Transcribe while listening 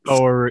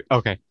Or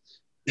okay.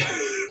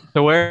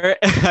 So where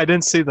I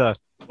didn't see the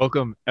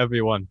welcome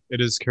everyone. It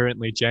is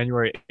currently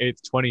January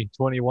 8th,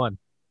 2021.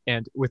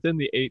 And within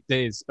the 8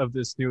 days of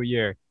this new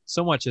year,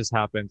 so much has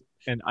happened,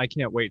 and I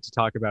can't wait to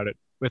talk about it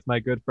with my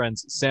good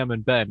friends Sam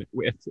and Ben,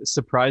 with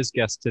surprise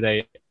guest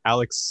today,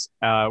 Alex.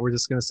 We're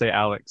just gonna say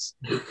Alex.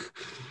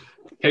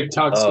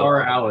 TikTok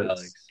star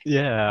Alex.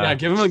 Yeah, Yeah,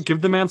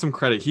 give the man some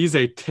credit. He's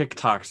a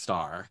TikTok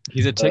star.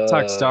 he's a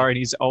TikTok star, and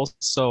he's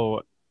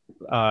also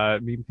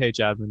meme page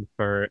admin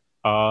for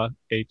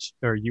H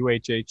or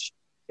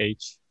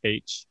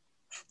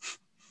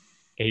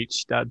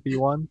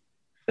UHHHH.v1.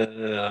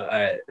 All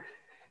right.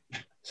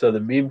 So the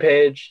meme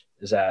page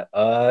is at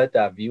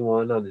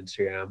 .v1 on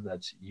Instagram.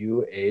 That's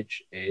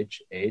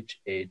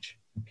UHHHH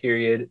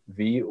period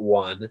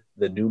V1,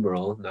 the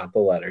numeral, not the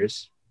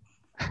letters.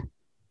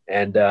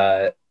 And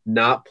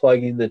not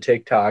plugging the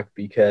TikTok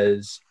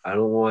because I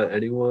don't want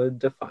anyone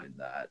to find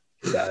that.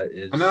 That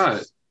is Why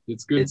not?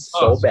 It's good It's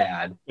stuff. so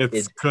bad.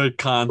 It's good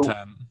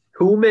content.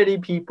 Too many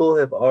people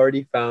have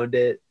already found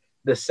it.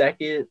 The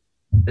second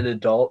an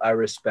adult I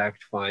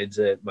respect finds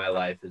it, my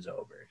life is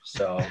over.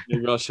 So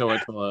Maybe I'll show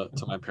it to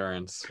my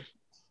parents.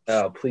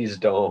 please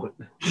don't.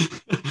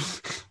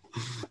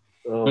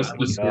 Oh That's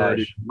the scary.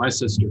 gosh. My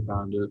sister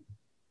found it.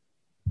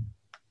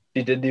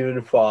 She didn't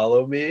even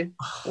follow me.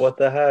 What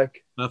the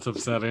heck? That's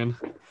upsetting.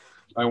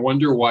 I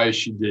wonder why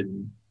she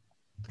didn't.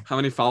 How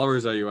many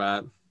followers are you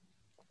at?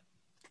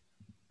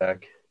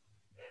 Heck.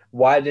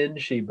 Why didn't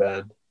she,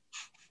 Ben?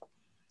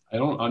 I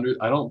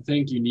don't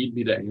think you need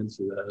me to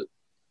answer that.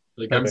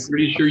 Like, I'm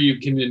pretty sure you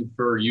can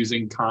infer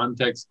using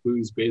context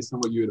clues based on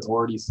what you had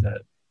already said.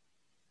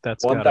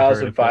 That's gotta hurt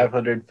a bit.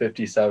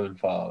 1,557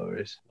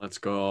 followers. Let's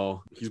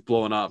go. He's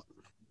blowing up.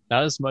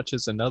 Not as much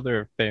as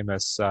another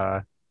famous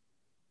Oh,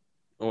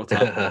 what's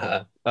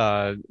up?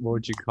 what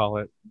would you call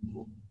it?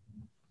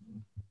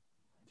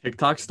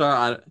 TikTok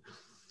star.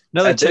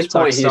 Another At this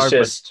TikTok point, star, he's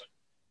just,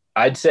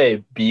 I'd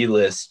say,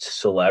 B-list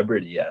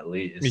celebrity at but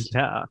least.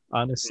 yeah,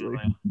 honestly,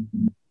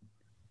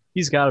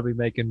 he's got to be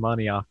making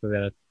money off of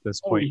it at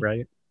this point,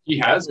 right? He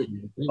has it.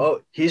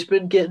 Oh, he's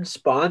been getting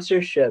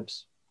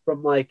sponsorships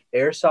from like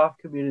airsoft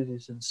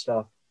communities and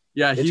stuff.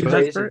 Yeah, It's he has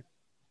crazy.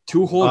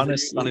 two whole videos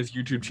Honestly. on his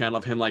YouTube channel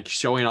of him like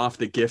showing off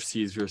the gifts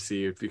he's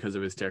received because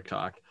of his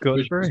TikTok. Good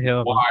Which for is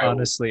him. wild.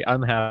 Honestly,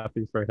 I'm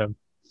happy for him.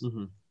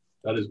 Mm-hmm.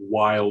 That is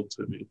wild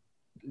to me.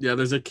 Yeah,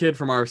 there's a kid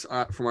from our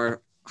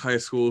high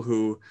school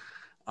who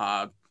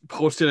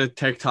posted a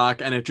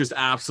TikTok and it just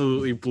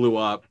absolutely blew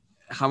up.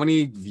 How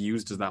many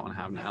views does that one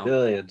have now?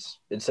 Millions.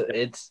 It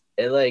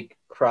like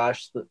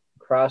crossed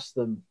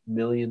the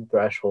million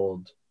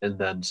threshold and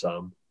then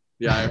some.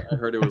 Yeah, I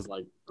heard it was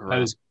like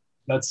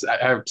That's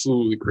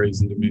absolutely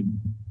crazy to me.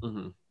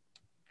 Mm-hmm.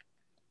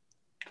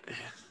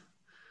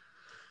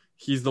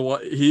 He's the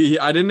one.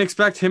 I didn't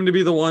expect him to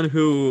be the one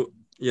who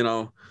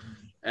Lifted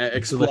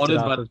exploded,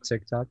 off but of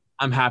TikTok.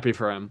 I'm happy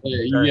for him.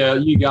 Yeah,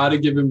 you got to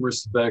give him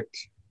respect.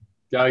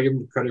 Got to give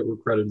him credit where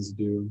credit is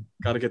due.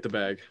 Got to get the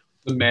bag.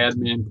 The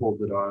madman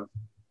pulled it off.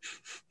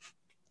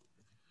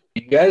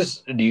 Do you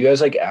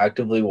guys like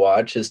actively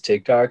watch his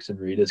TikToks and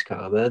read his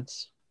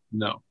comments?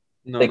 No.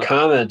 No, The no.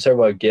 comments are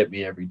what get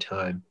me every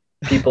time.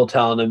 People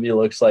telling him he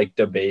looks like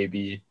the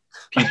baby.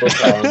 People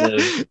telling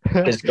him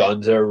his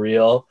guns are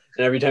real.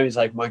 And every time he's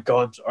like, my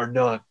guns are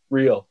not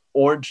real.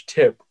 Orange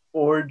tip.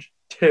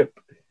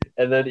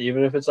 And then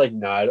even if it's like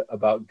not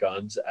about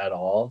guns at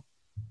all,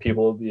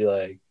 people will be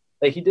like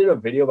he did a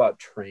video about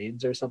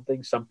trains or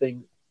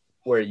something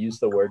where it used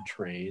the word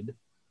train.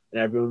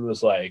 And everyone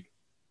was like,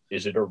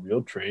 is it a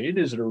real train?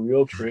 Is it a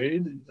real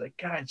train? And he's like,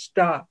 God,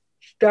 stop.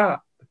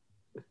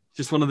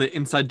 Just one of the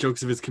inside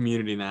jokes of his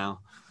community now.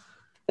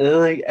 And then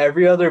like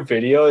every other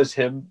video is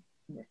him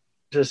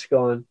just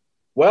going,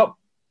 well,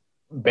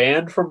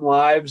 banned from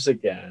lives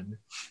again.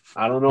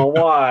 I don't know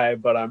why,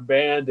 but I'm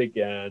banned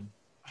again.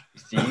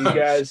 See you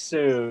guys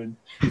soon.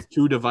 He's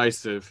too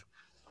divisive.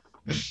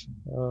 That's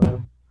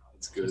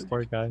This good.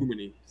 poor guy. Too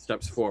many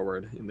steps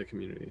forward in the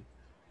community.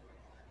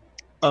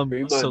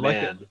 Free my So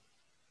man.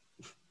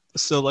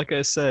 like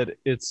I said,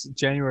 it's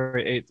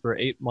January 8th. We're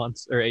 8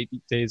 months or 8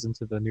 days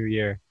into the new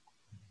year,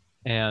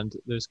 and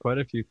there's quite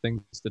a few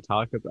things to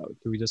talk about.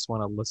 Do we just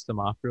want to list them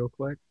off real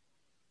quick?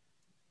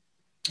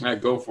 All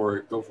right, go for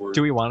it.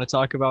 Do we want to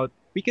talk about?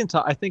 We can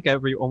talk. I think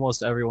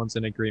almost everyone's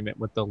in agreement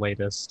with the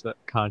latest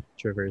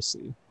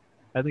controversy.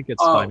 I think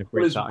it's fine if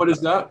we talk. What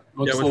is that?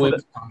 What's Yeah, the which one?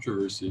 latest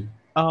controversy?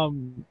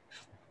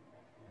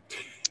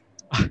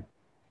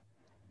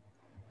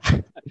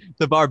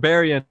 The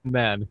barbarian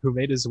man who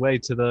made his way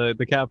to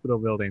the Capitol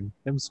building.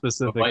 Him The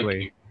specifically.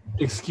 Viking.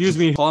 Excuse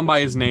me, call him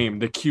by his name,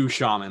 the Q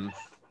Shaman.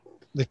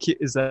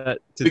 Is that?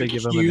 Did they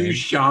give him a Q name?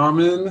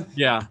 shaman?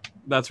 Yeah,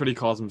 that's what he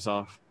calls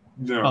himself.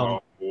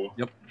 No.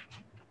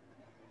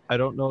 I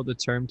don't know the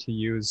term to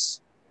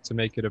use to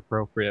make it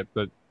appropriate,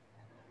 but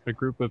a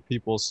group of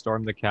people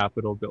stormed the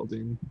Capitol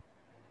building.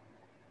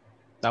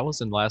 That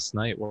wasn't last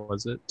night,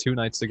 was it? 2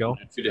 nights ago?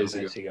 2 days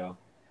ago. Nice to go.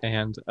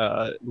 And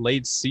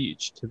laid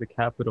siege to the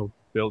Capitol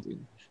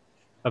building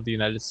of the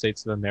United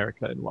States of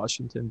America in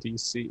Washington,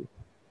 D.C.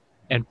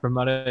 And from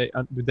what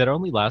that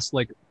only lasts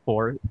like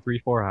 4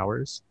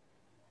 hours.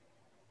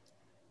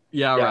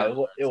 Yeah, Yeah,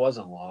 right. it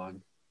wasn't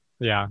long.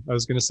 Yeah, I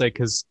was gonna say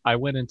because I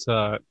went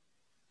to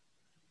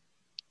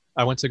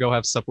go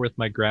have supper with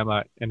my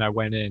grandma, and I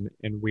went in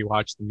and we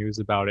watched the news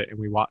about it, and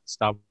we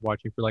stopped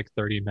watching for like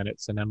 30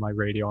 minutes, and then my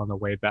radio on the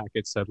way back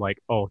it said like,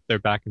 oh, they're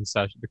back in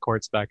session, the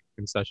court's back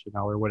in session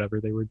now, or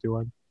whatever they were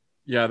doing.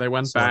 Yeah, they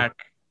went So- back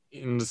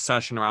in the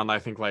session around I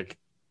think like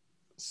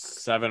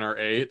 7 or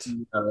 8.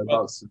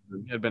 About 7.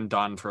 It had been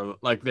done for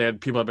like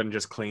people had been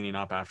just cleaning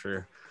up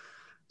after.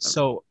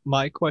 So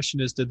my question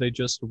is, did they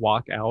just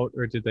walk out,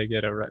 or did they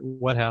get arrested?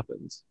 What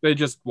happens? They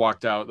just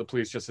walked out. The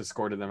police just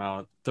escorted them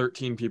out.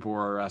 13 people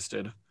were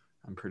arrested.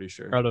 I'm pretty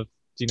sure. Do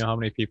you know how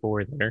many people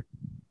were there?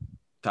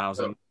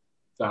 1,000.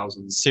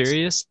 Thousands.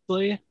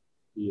 Seriously?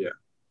 Yeah.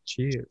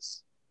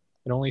 Jeez.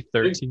 And only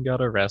 13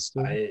 got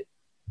arrested?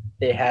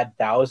 They had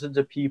thousands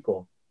of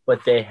people,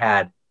 but they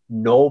had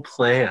no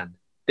plan.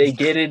 They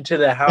get into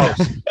the house.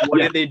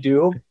 What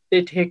do?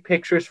 They take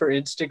pictures for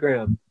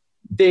Instagram.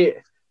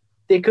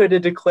 They could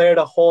have declared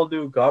a whole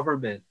new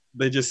government.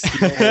 They just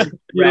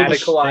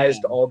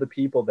Radicalized all the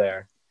people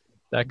there.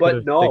 They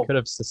no. could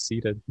have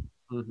seceded.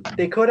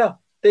 They could have.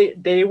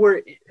 They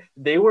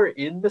were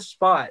in the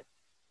spot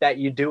that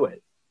you do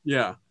it,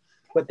 Yeah.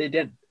 but they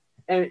didn't.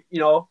 And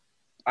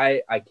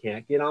I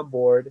can't get on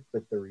board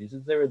with the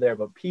reasons they were there,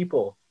 but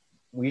people,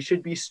 we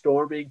should be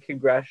storming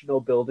congressional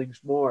buildings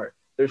more.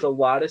 There's a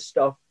lot of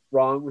stuff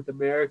wrong with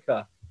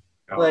America.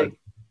 God.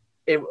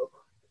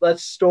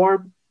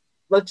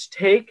 Let's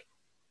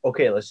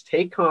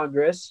take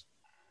Congress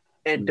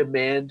and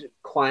demand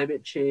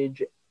climate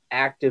change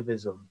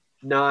activism,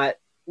 not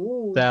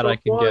That I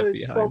can get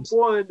behind. Trump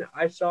won.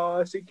 I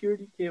saw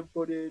security cam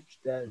footage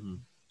that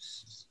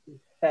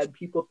had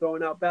people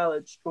throwing out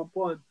ballots. Trump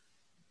won.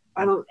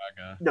 I don't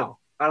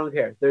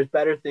care. There's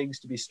better things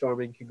to be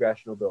storming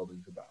congressional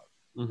buildings about.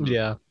 Mhm.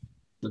 Yeah,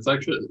 That's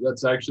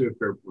actually a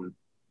fair point.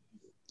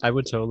 I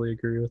would totally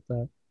agree with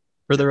that.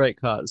 For the right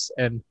cause,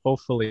 and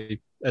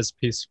hopefully as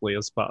peacefully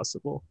as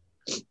possible.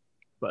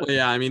 But Well,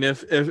 yeah, I mean,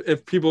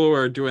 if people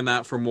were doing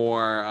that for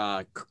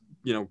more,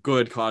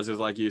 good causes,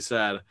 like you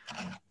said,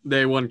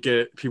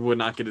 people would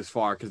not get as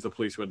far because the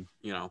police would,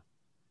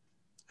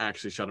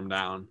 actually shut them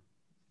down.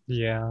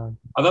 yeah,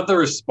 I thought the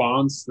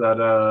response that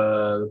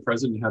the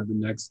president had the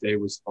next day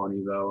was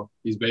funny, though.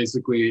 His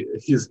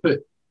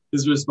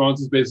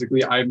response is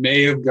basically, I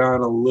may have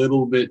gone a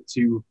little bit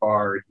too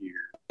far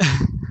here.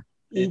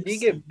 Did he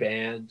get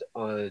banned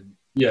on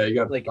Yeah, you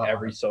got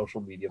every social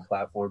media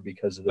platform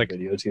because of the Like-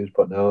 videos he was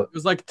putting out? It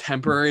was like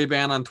temporary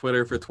ban on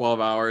Twitter for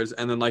 12 hours,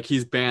 and then like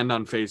he's banned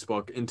on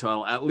Facebook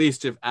until at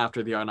least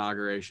after the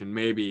inauguration,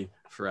 maybe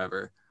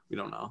forever. We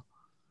don't know.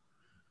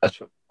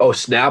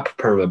 Snap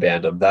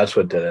permabanned him. That's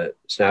what did it.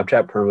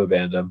 Snapchat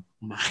permabanned him.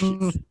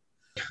 Nice.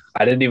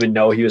 I didn't even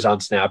know he was on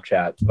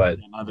Snapchat, but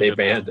they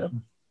banned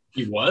him.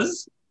 He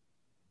was?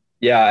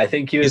 Yeah, I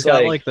think he was he's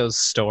got like those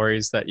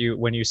stories that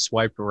when you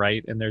swipe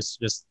right and there's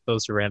just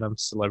those random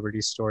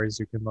celebrity stories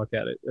you can look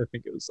at it. I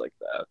think it was like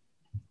that.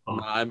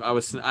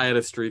 I had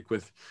a streak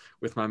with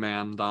my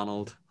man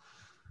Donald.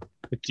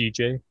 With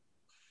DJ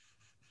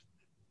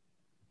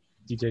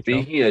Trump.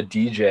 Speaking of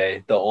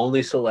DJ, the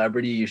only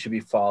celebrity you should be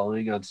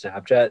following on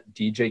Snapchat,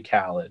 DJ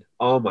Khaled.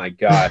 Oh my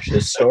gosh,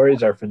 his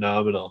stories are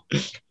phenomenal.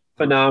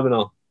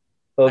 Phenomenal.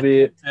 He'll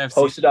be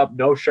posted up,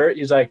 no shirt.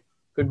 He's like,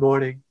 "Good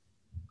morning.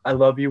 I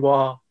love you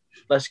all.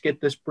 Let's get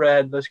this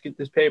bread. Let's get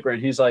this paper."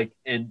 And he's like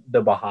in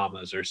the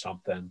Bahamas or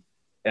something.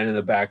 And in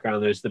the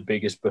background, there's the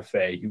biggest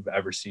buffet you've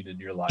ever seen in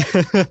your life.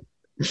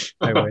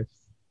 I wish.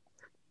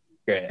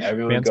 Great.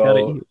 Everyone Man's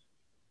gotta eat.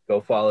 go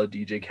follow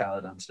DJ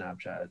Khaled on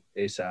Snapchat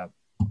ASAP.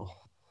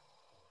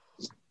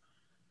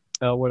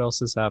 What else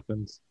has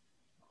happened?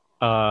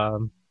 Are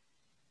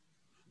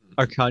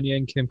Kanye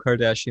and Kim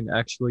Kardashian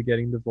actually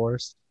getting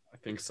divorced? I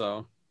think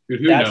so. Dude,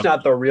 who That's knows?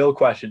 not the real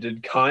question.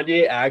 Did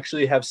Kanye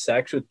actually have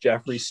sex with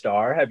Jeffree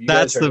Star? Have you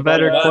That's guys heard the about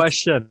better that?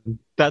 question.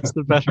 That's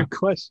the better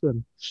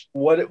question.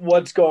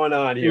 What's going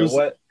on here?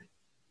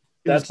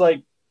 That's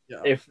like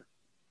Yeah.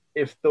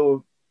 if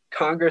the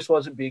Congress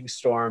wasn't being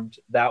stormed,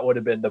 that would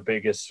have been the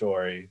biggest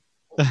story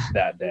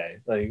that day.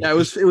 Like, Yeah, it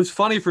was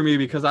funny for me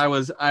because it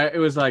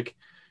was like,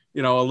 a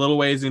little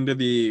ways into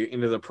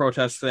the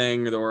protest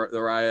thing, the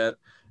riot,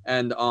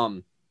 and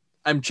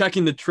I'm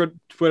checking the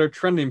Twitter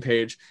trending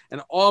page,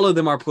 and all of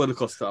them are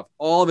political stuff.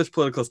 All of it's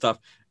political stuff,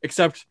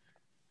 except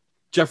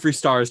Jeffree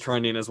Star is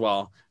trending as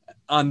well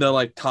on the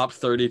like top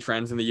 30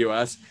 trends in the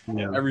U.S.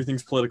 Yeah.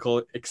 Everything's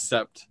political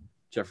except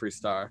Jeffree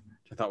Star,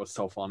 which I thought was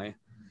so funny.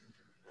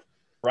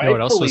 You know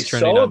what else was rightfully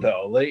trending so, on?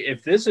 though. Like,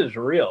 if this is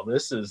real,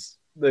 this is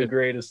the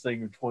greatest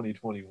thing of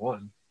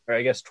 2021, or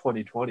I guess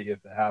 2020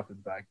 if it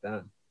happened back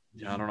then.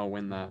 Yeah, I don't know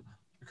when that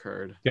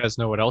occurred. You guys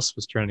know what else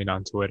was trending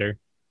on Twitter?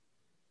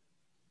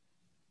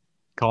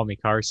 Call Me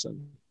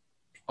Carson.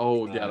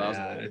 Oh yeah, that was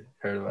I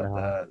heard about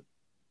Yeah.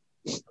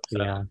 that.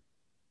 Yeah.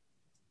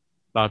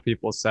 A lot of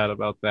people sad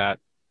about that.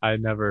 I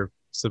never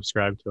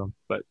subscribed to him,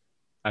 but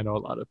I know a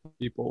lot of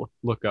people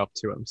look up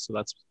to him, so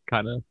that's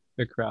kind of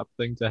a crap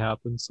thing to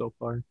happen so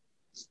far.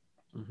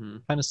 Mm-hmm.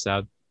 Kind of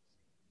sad.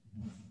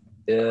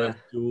 Yeah.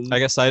 I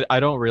guess I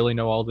don't really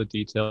know all the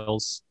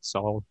details,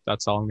 so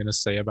that's all I'm gonna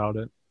say about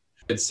it.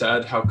 It's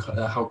sad how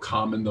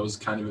common those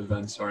kind of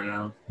events are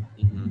now.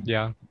 Mhm.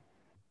 Yeah.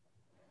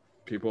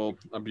 People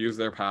abuse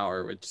their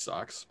power, which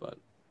sucks, but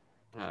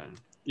I don't know.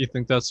 You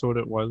think that's what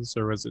it was,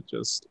 or was it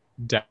just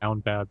down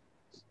bad?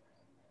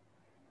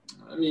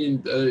 I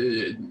mean,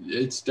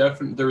 it's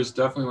definitely there's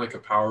definitely like a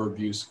power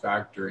abuse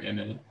factor in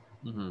it.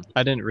 Mm-hmm.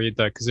 I didn't read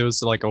that because it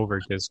was like over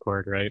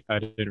Discord, right? I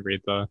didn't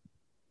read the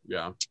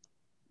Yeah.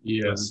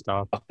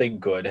 stuff. Nothing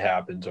good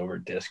happens over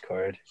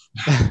Discord.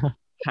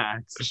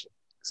 Hacks.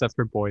 Except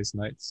for boys'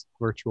 nights,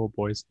 virtual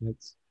boys'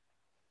 nights.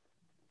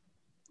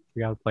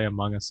 We gotta play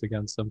Among Us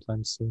again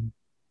sometime soon.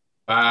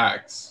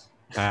 Facts.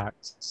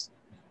 Facts.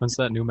 When's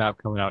that new map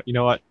coming out? You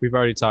know what? We've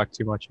already talked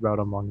too much about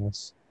Among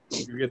Us.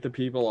 If you get the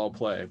people, I'll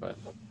play, but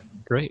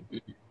Great.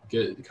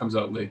 It comes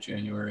out late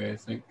January, I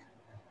think,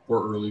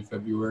 or early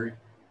February.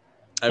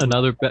 I haven't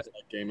Another played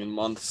that game in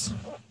months.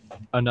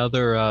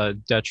 Another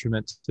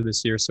detriment to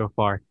this year so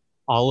far.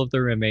 All of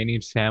the remaining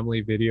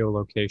family video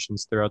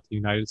locations throughout the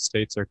United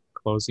States are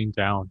closing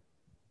down.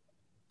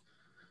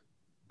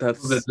 They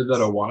That's did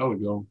that a while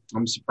ago.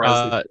 I'm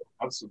surprised they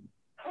have some.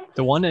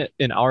 The one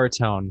in our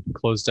town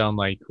closed down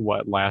like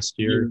what last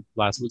year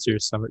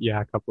summer,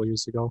 yeah, a couple of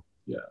years ago.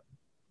 Yeah.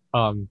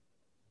 But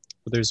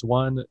there's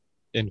one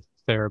in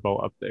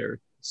Faribault up there.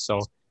 So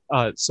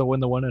when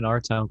the one in our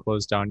town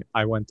closed down,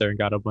 I went there and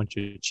got a bunch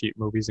of cheap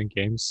movies and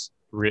games.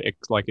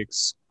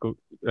 It's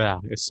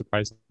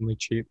surprisingly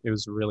cheap. It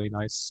was really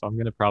nice. So I'm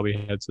gonna probably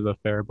head to the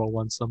Faribault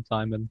one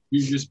sometime and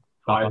You just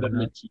buy them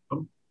that. and keep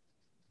them.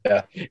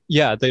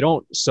 Yeah, they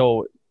don't.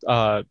 So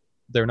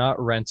they're not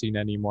renting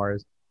anymore.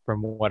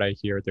 From what I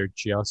hear, they're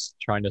just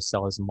trying to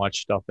sell as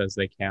much stuff as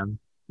they can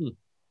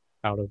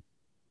out of,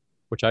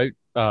 which I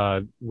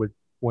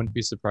wouldn't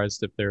be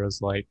surprised if there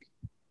was like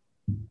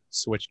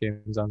Switch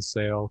games on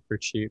sale for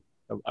cheap.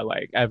 I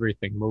like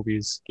everything,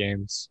 movies,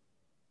 games.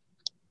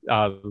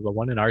 The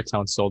one in our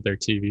town sold their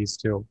TVs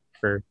too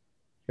for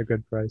a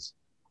good price.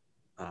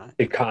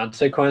 The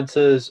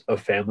consequences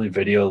of family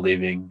video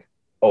leaving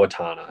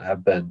Owatonna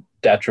have been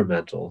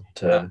detrimental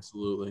to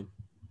absolutely.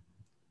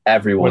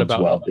 everyone's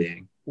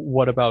well-being.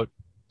 What about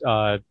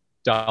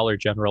Dollar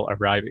General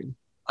arriving?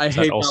 I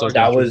hate also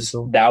Dollar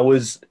that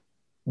was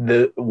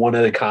the one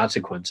of the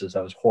consequences.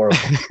 That was horrible.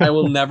 I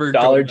will never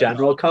Dollar go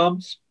General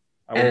comes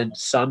and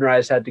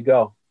Sunrise had to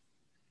go.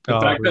 The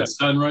fact that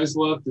Sunrise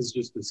left is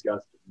just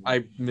disgusting.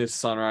 I miss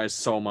Sunrise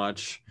so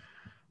much.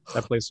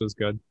 That place was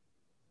good.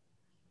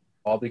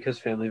 All because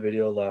family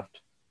video left.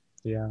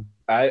 Yeah.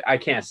 I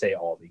can't say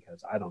all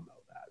because I don't know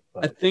that.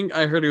 But I think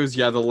I heard it was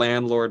the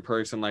landlord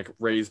person like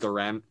raised the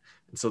rent,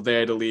 and so they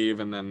had to leave,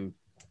 and then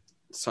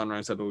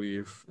Sunrise had to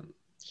leave.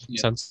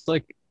 Yeah. Sounds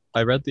like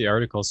I read the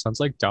article. Sounds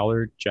like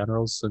Dollar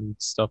Generals and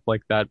stuff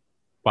like that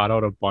bought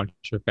out a bunch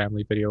of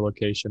family video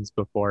locations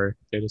before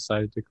they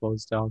decided to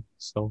close down.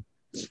 So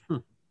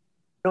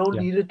don't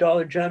need a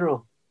Dollar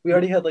General. We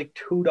already had like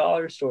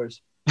 $2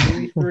 stores,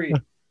 maybe 3.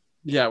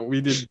 Yeah,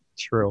 we did.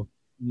 True.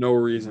 No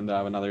reason to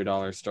have another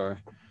dollar store.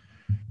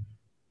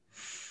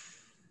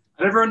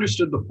 I never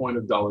understood the point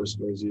of dollar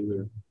stores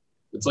either.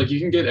 It's like you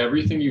can get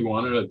everything you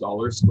want at a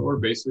dollar store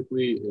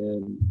basically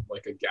in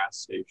like a gas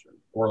station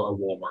or a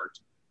Walmart.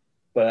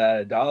 But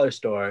at a dollar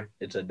store,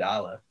 it's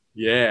 $1.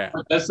 Yeah.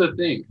 But that's the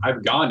thing.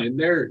 I've gone in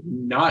there.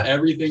 Not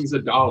everything's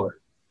 $1.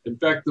 In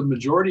fact, the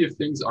majority of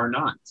things are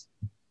not.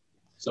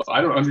 So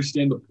I don't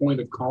understand the point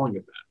of calling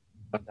it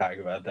that. I'm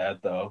talking about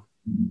that though.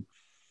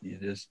 You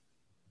just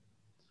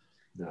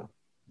no.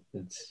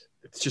 It's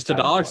just a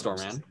dollar store,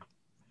 man.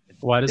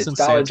 Why doesn't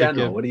Dollar Santa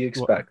General? give? What do you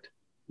expect?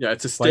 Yeah,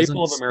 it's a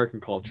staple of American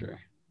culture.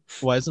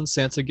 Why doesn't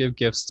Santa give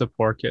gifts to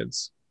poor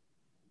kids?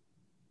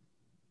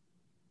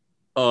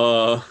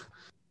 Kanye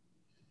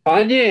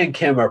and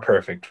Kim are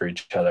perfect for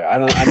each other.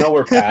 I know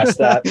we're past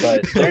that,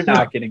 but they're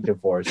not getting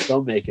divorced.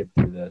 They'll make it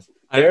through this.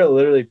 They're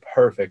literally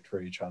perfect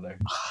for each other.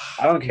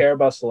 I don't care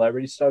about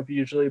celebrity stuff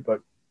usually,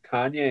 but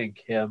Kanye and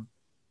Kim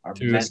are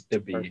meant to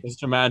be.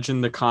 Just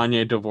imagine the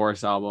Kanye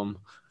divorce album.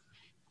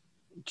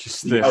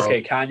 Just this.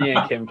 Okay, Kanye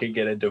and Kim can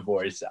get a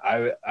divorce.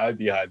 I would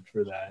be hyped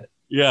for that.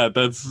 Yeah,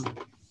 that's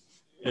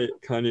it.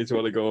 Kanye's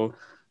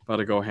about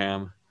to go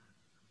ham.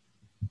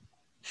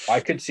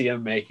 I could see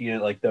him making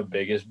it like the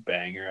biggest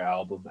banger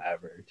album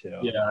ever, too.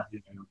 Yeah.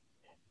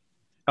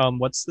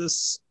 What's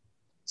this?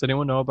 Does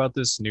anyone know about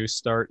this New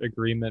START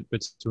agreement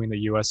between the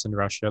U.S. and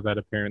Russia that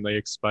apparently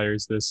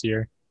expires this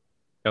year?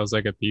 That was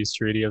like a peace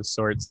treaty of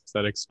sorts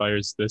that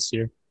expires this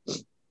year.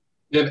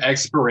 They have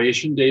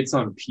expiration dates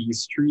on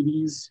peace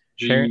treaties.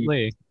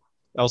 Apparently,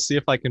 I'll see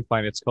if I can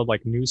find it. It's called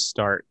like New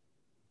START.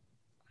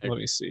 Let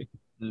me see.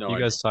 No, you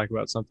guys talk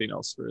about something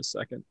else for a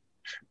second.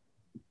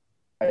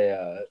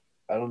 I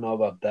don't know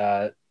about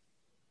that.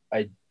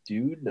 I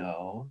do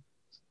know.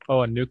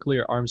 Oh, a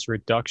nuclear arms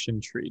reduction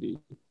treaty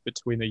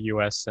between the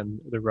U.S. and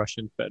the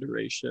Russian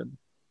Federation.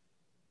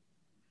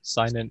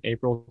 Signed in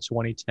April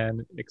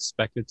 2010,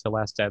 expected to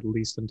last at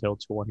least until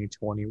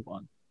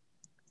 2021.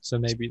 So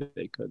maybe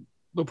they could.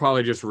 They'll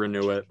probably just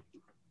renew it.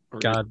 Or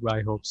God,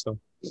 I hope so.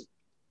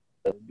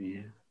 That would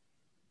be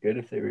good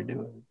if they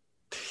renew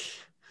it.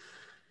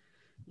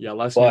 Yeah,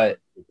 less. But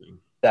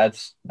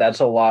that's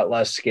a lot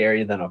less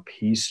scary than a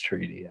peace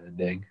treaty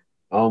ending.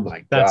 Oh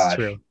my That's gosh.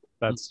 true.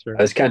 That's true.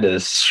 I was kind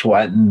of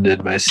sweating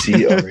in my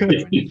seat over here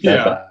when you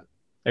said Yeah.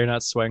 You're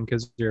not sweating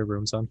because your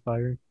room's on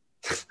fire.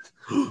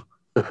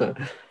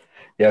 that.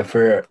 Yeah,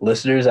 for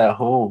listeners at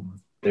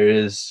home, there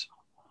is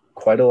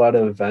quite a lot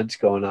of events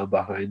going on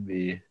behind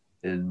me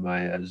in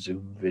my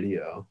Zoom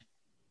video.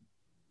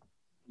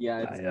 Yeah,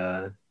 it's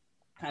I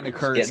kind of it's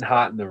cursed. getting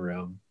hot in the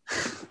room.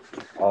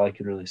 All I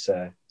can really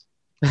say.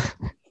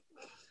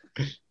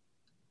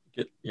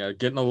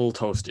 Getting a little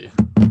toasty,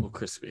 a little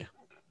crispy.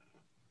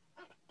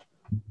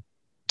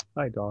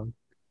 Hi, dog.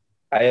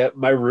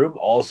 My room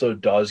also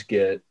does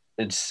get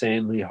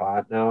insanely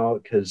hot now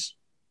because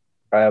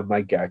I have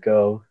my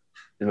gecko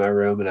in my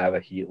room and I have a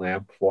heat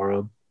lamp for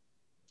him,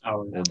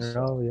 Oh, and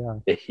so Oh, yeah.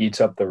 it heats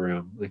up the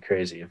room like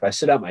crazy. If I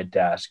sit at my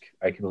desk,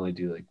 I can only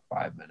do like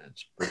 5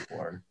 minutes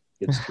before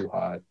it gets too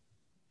hot.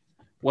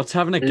 What's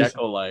having a It is-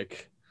 gecko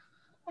like?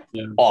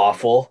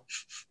 Awful.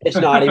 It's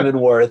not even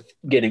worth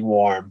getting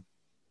warm.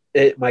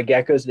 My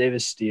gecko's name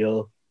is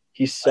Steel.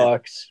 He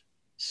sucks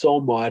so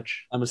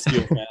much. I'm a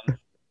steel fan.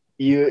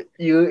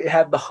 You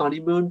have the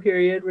honeymoon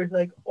period where you're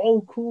like,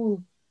 oh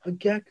cool, a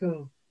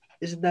gecko.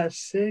 Isn't that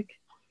sick?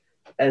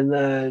 And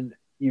then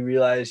you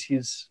realize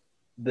he's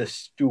the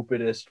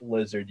stupidest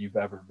lizard you've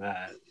ever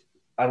met.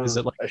 Is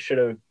it like- I should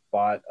have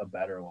bought a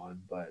better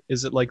one, but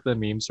Is it like the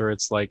memes where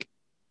it's like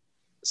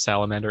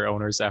salamander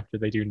owners after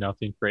they do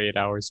nothing for 8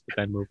 hours but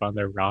then move on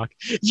their rock?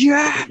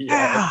 Yeah!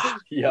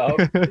 yeah,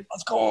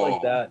 Let's go.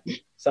 like that.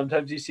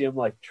 Sometimes you see him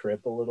like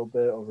trip a little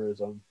bit over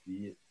his own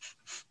feet.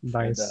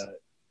 Nice. And,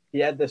 he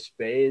had this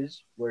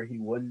phase where he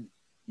wouldn't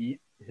eat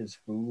his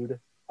food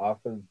off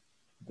of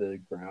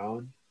the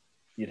ground.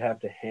 You'd have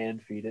to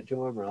hand feed it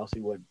to him or else he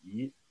wouldn't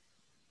eat.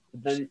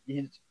 But then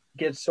he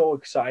gets so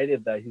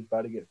excited that he's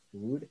about to get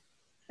food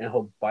and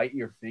he'll bite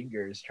your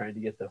fingers trying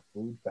to get the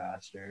food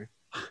faster.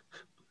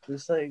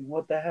 It's like,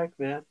 what the heck,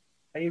 man?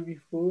 I give you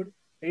food.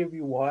 I give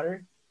you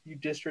water. You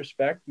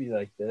disrespect me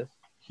like this.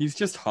 He's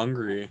just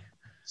hungry.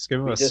 Just give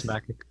him we a just-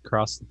 smack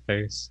across the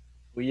face.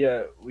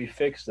 We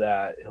fixed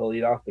that. He'll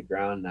eat off the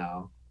ground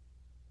now.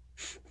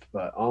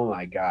 But oh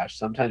my gosh,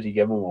 sometimes you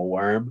give him a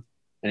worm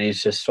and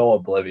he's just so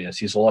oblivious.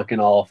 He's looking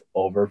all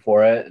over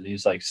for it and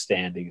he's like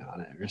standing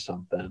on it or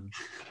something.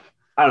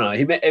 I don't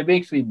know. It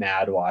makes me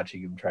mad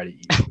watching him try to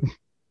eat food.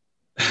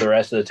 The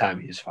rest of the time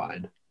he's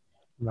fine.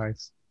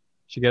 Nice.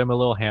 Should get him a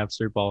little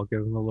hamster ball, give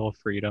him a little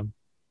freedom.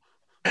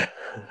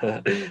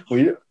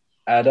 We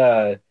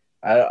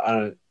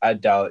I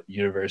doubt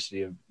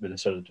University of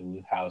Minnesota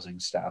Duluth housing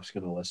staff's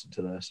going to listen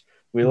to this.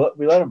 We let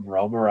them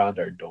roam around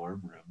our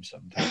dorm room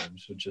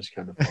sometimes, which is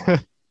kind of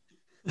fun.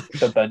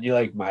 But then you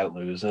like might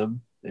lose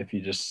him if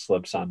he just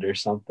slips under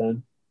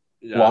something.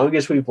 Yeah.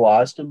 Longest we've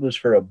lost him was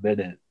for a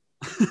minute.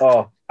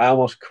 Oh, I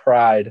almost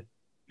cried.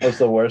 That was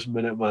the worst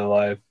minute of my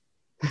life.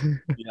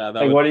 Yeah.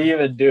 Like, what do you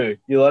even do?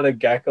 You let a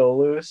gecko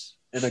loose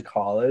in a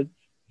college?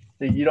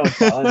 Like, you don't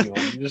tell anyone.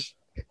 You just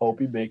hope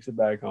he makes it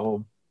back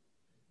home.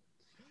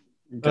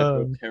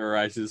 Gecko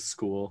terrorizes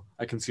school.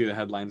 I can see the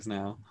headlines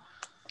now.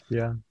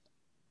 Yeah.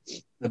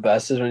 The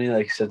best is when he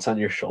like sits on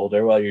your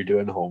shoulder while you're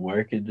doing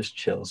homework and just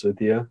chills with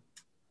you.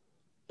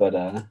 But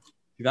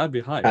That'd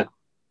be hype.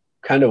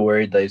 kind of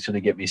worried that he's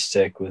gonna get me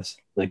sick with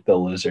like the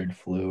lizard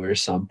flu or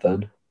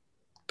something.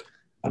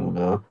 I don't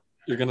know.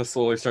 You're gonna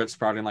slowly start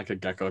sprouting like a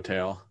gecko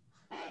tail.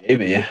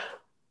 Maybe.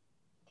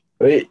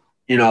 Wait,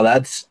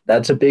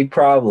 that's a big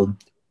problem.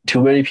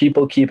 Too many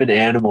people keeping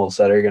animals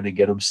that are gonna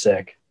get them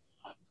sick.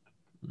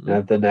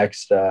 At the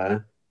next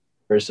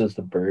versus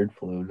the bird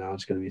flu, now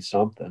it's gonna be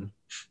something.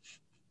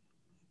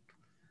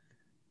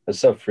 That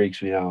stuff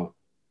freaks me out.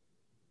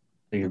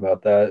 Thinking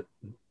about that.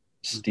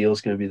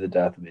 Steele's gonna be the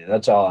death of me.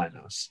 That's all I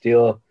know.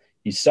 Steele,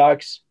 he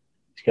sucks.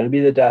 He's gonna be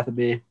the death of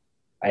me.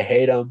 I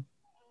hate him.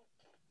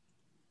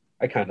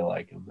 I kind of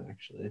like him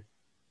actually.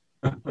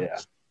 Yeah,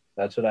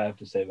 that's what I have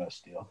to say about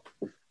Steele.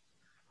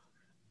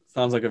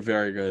 Sounds like a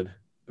very good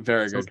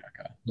gecko.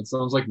 It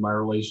sounds like my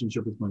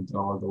relationship with my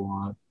dog a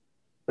lot.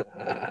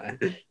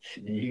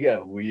 You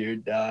got a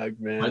weird dog,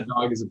 My man.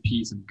 dog is a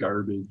piece of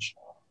garbage.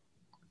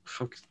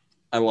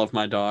 I love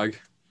my dog.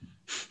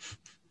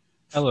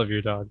 I love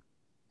your dog.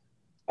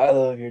 I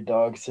love your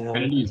dog, Sam.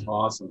 Kennedy's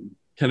awesome.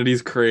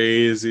 Kennedy's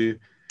crazy.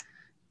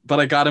 But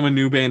I got him a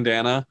new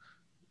bandana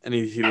and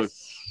he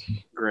looks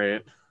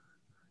great.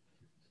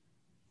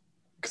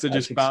 Because I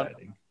That's just found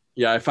exciting.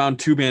 I found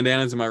two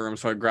bandanas in my room,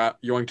 so I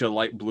yoinked a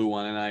light blue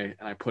one and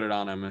I put it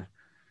on him.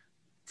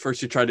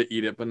 First he tried to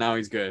eat it, but now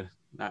he's good.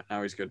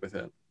 Now he's good with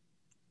it.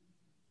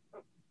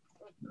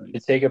 You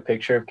take a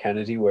picture of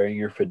Kennedy wearing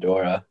your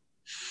fedora.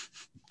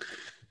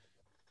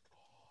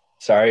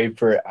 Sorry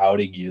for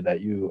outing you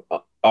that you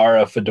are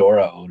a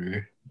fedora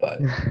owner,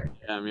 but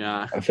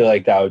Yeah. I feel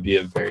like that would be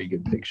a very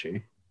good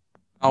picture.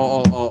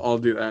 I'll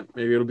do that.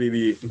 Maybe it'll be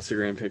the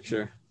Instagram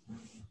picture.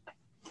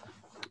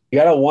 You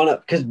gotta one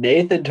up because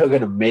Nathan took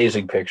an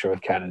amazing picture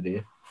with Kennedy.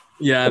 Put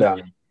it Yeah. on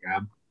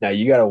Instagram. Now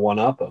you gotta one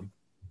up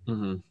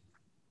him.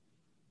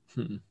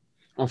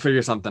 I'll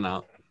figure something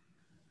out.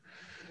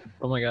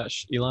 Oh my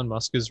gosh, Elon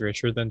Musk is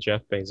richer than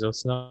Jeff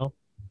Bezos now.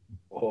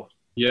 Oh,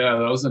 Yeah,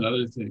 that was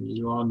another thing.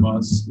 Elon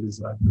Musk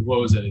is, what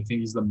was it? I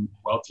think he's the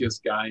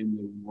wealthiest guy in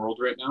the world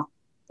right now.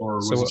 Or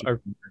was So it just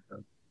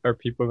America? Are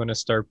people going to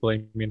start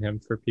blaming him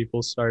for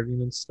people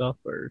starving and stuff?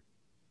 Or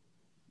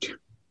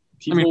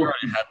People, We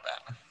already had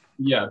that.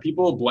 yeah,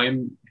 people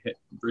blame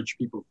rich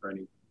people for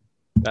anything.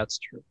 that's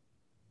true.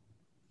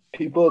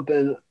 people have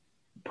been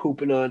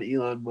pooping on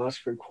Elon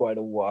Musk for quite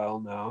a while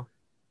now.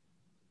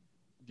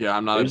 Yeah,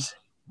 I'm not There's- a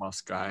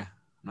Musk guy.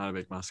 I'm not a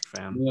big Musk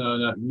fan. No,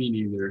 not me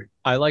neither.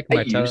 I like I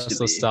my used to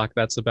Tesla be. stock.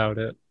 That's about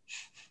it.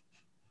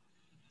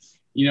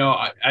 You know,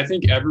 I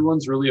think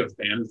everyone's really a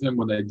fan of him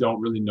when they don't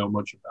really know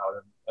much about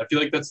him. I feel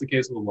like that's the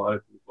case with a lot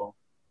of people.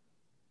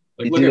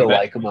 Like You look do at Ben,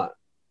 like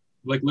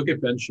him. look at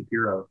Ben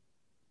Shapiro.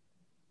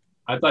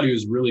 I thought he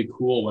was really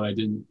cool when I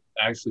didn't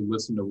actually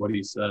listen to what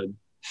he said.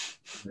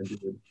 I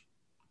did.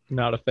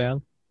 Not a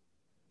fan.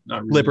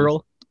 Not really.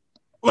 Liberal.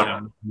 Yeah,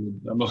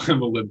 I'm a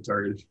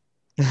libtard.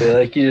 I feel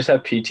like you just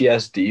have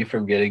PTSD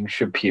from getting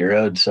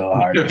Shapiro'd so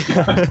hard. Yeah,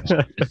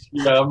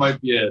 that might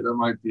be it. That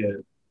might be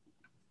it.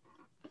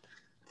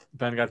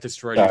 Ben got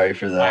destroyed. Sorry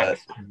for that.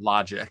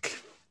 Logic.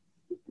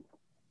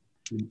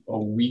 A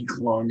week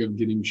long of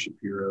getting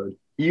Shapiro'd.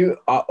 You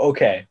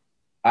okay?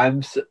 I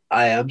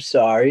am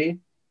sorry,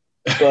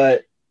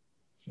 but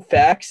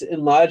facts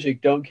and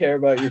logic don't care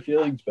about your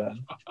feelings,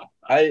 Ben.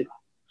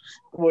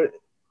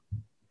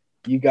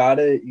 You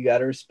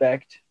gotta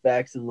respect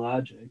facts and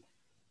logic.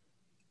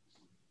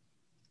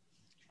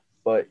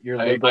 But you're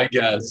I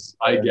guess.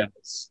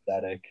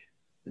 aesthetic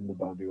in the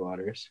Boundary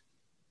Waters.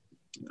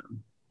 Yeah.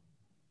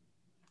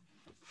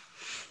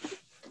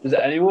 Has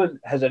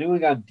anyone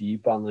gone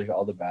deep on like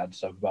all the bad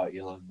stuff about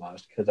Elon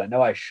Musk? Because I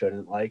know I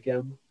shouldn't like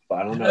him, but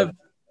I don't know.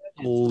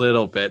 A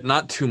little bit,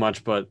 not too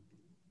much, but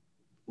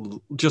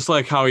just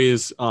like how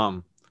he's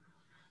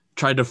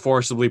tried to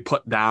forcibly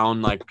put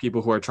down like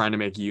people who are trying to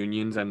make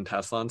unions and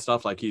Tesla and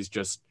stuff. Like he's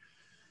just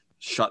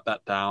shut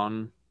that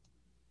down.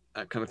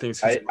 That kind of thing.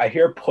 I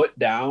hear put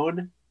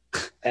down,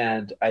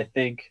 and I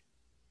think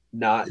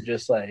not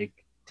just like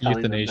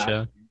telling them not to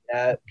Euthanasia. do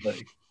that,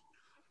 like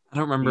I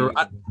don't remember.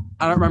 I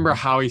don't remember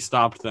how he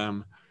stopped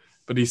them,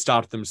 but he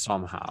stopped them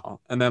somehow.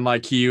 And then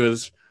like he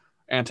was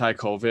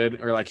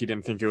anti-COVID, or like he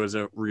didn't think it was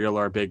a real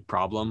or a big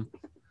problem,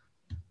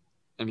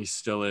 and he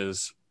still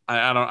is.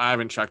 I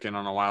haven't checked in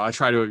on a while. I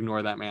try to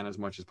ignore that man as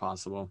much as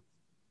possible.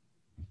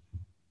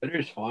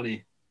 Twitter's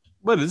funny.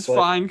 But it's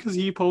fine because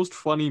he posts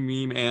funny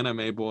meme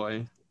anime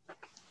boy.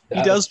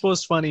 He does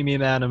post funny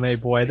meme anime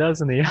boy,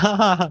 doesn't he?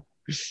 I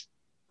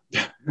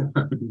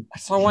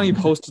saw one he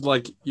posted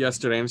like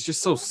yesterday, and it's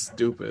just so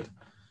stupid.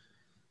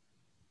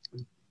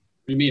 What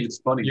do you mean? It's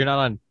funny. You're not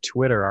on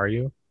Twitter, are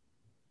you?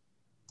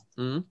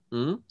 Yeah.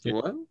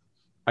 What?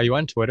 Are you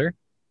on Twitter?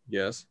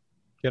 Yes.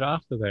 Get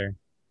off of there.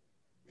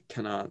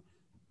 Cannot.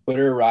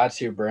 Twitter rots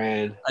your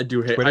brain. I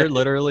do hate Twitter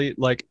literally,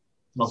 like,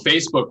 Well,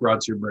 Facebook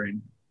rots your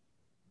brain.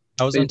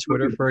 I was on Facebook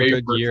Twitter is for a way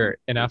good worse year,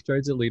 and after I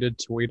deleted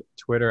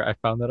Twitter, I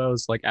found that I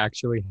was like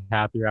actually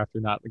happier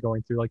after not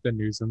going through like the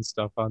news and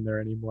stuff on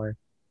there anymore,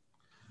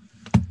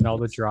 and all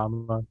the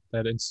drama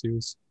that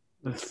ensues.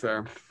 That's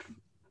fair.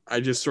 I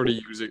just sort of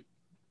use it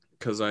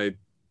because I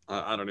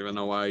don't even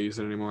know why I use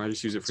it anymore. I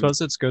just use it for.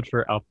 Suppose it's good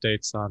for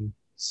updates on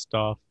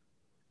stuff,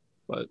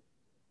 but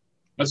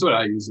That's what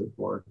I use it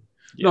for.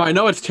 No, I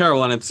know it's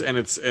terrible and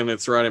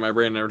it's rotting my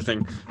brain and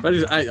everything. But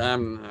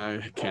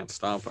I can't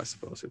stop. I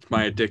suppose it's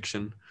my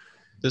addiction.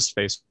 this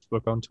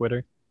Facebook on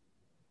Twitter.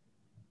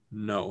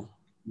 No,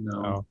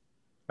 No. Oh,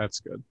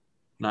 that's good.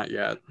 not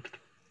yet.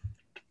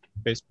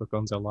 Facebook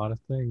owns a lot of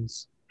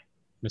things,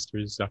 Mr.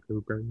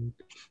 Zuckerberg.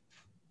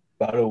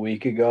 About a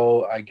week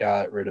ago, I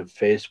got rid of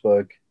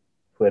Facebook,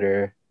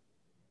 Twitter,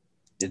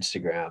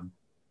 Instagram,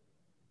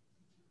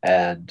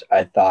 and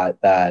I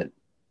thought that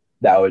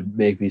would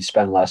make me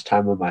spend less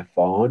time on my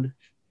phone.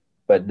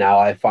 But now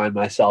I find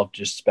myself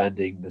just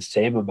spending the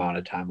same amount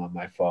of time on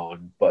my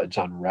phone, but it's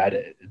on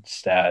Reddit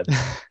instead.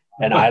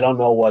 And I don't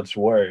know what's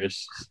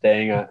worse,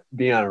 being on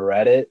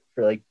Reddit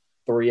for like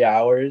 3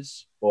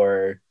 hours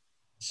or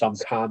some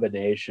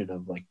combination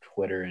of like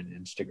Twitter and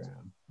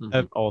Instagram.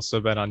 I've also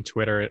been on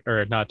Twitter,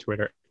 or not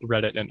Twitter,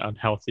 Reddit an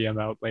unhealthy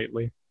amount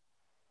lately.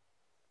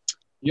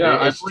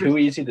 Yeah, It's too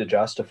easy to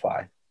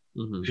justify.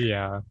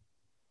 Yeah.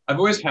 I've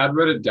always had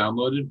Reddit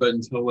downloaded, but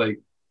until like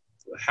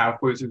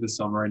halfway through the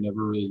summer, I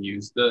never really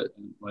used it.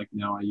 And like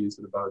now I use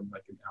it about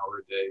like an hour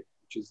a day,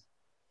 which is,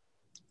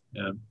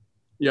 yeah.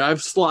 Yeah,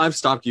 I've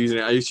stopped using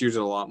it. I used to use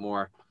it a lot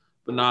more,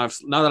 but now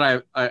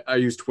that I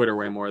use Twitter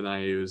way more than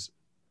I use.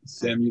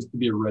 Sam used to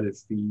be a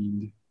Reddit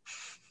fiend.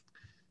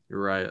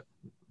 You're right.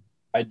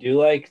 I do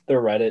like the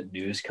Reddit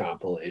news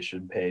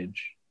compilation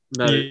page.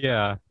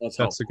 Yeah. That's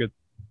That's a good,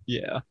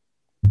 yeah.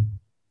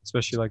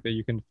 Especially like that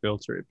you can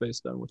filter it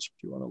based on what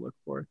you want to look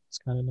for. It's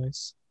kind of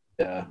nice.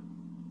 Yeah.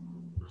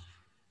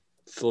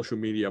 social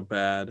media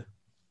bad.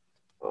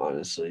 Oh,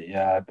 honestly.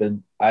 Yeah,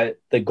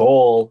 the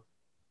goal,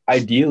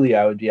 ideally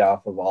I would be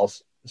off of all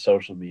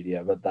social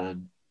media, but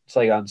then it's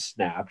like on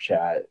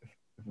Snapchat.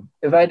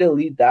 If I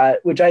delete that,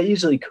 which I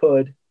easily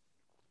could,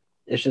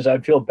 it's just I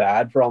feel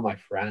bad for all my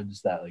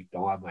friends that like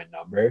don't have my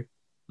number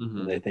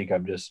and they think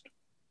I'm just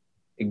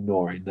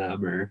ignoring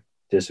them or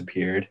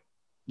disappeared.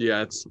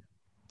 Yeah, it's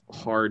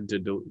hard to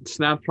do.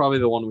 Snap's probably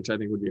the one which I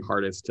think would be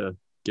hardest to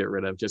get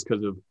rid of, just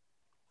because of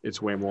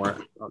it's way more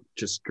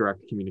just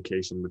direct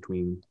communication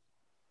between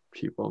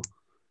people.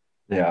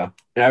 Yeah.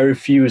 And I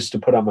refuse to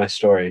put on my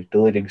story,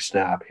 deleting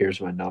Snap, here's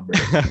my number.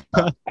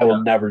 I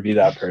will never be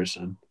that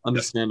person.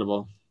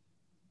 Understandable.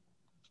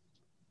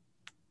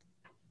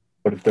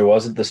 But if there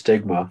wasn't the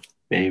stigma,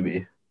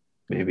 maybe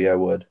I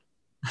would.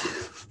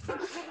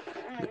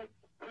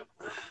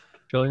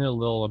 Feeling a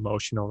little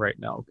emotional right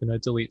now. Can I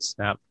delete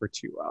Snap for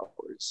 2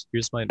 hours?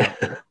 Here's my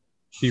number.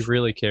 If you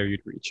really care,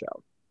 you'd reach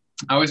out.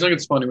 I always think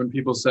it's funny when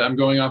people say, I'm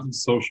going off of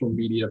social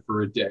media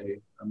for a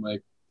day. I'm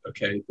like,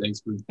 okay,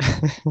 thanks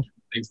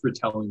for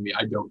telling me.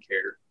 I don't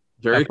care.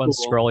 Very Have fun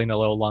cool. scrolling a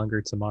little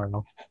longer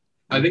tomorrow.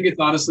 I think it's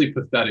honestly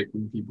pathetic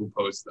when people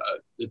post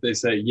that. If they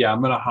say, yeah, I'm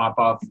going to hop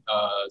off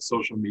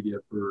social media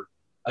for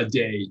a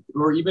day,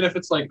 or even if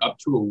it's like up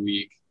to a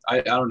week.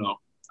 I don't know.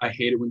 I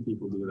hate it when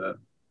people do that.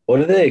 What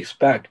do they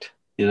expect?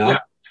 You know? Yeah.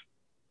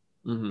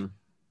 Mm-hmm.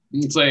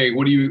 It's like,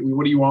 what do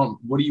you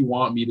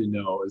want me to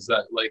know? Is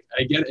that like,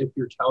 I get if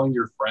you're telling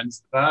your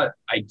friends that,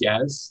 I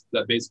guess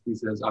that basically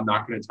says I'm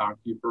not going to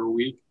talk to you for a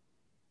week.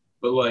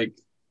 But like,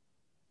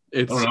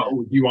 I don't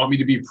know. Do you want me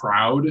to be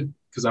proud?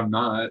 Because I'm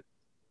not.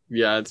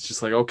 Yeah, it's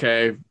just like,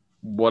 okay,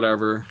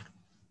 whatever.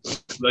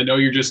 I know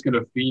you're just going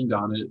to fiend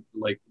on it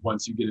like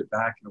once you get it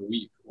back in a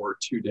week or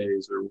 2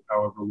 days or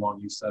however long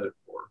you set it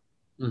for.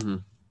 Mm-hmm.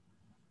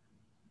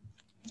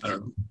 I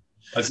don't know.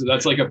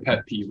 That's like a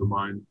pet peeve of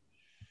mine.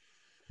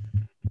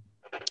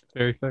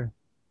 Very fair.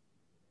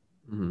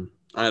 Mm-hmm.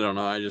 I don't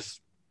know.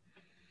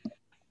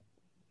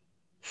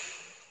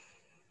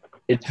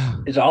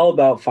 It's all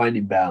about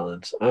finding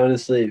balance.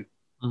 Honestly,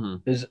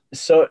 Mm-hmm.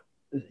 so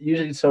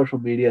using social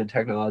media and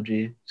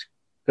technology is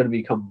going to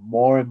become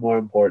more and more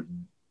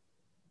important,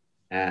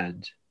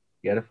 and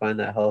you got to find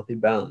that healthy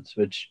balance,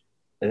 which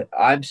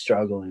I'm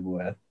struggling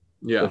with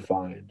to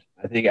find.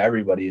 I think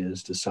everybody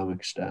is to some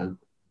extent.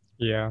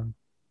 Yeah.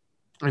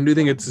 I do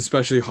think it's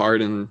especially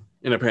hard in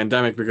a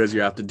pandemic because you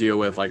have to deal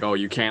with like, oh,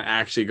 you can't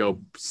actually go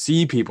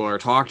see people or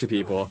talk to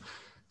people.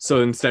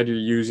 So instead you're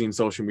using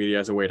social media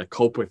as a way to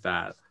cope with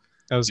that.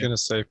 I was going to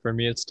say, for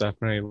me, it's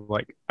definitely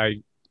like,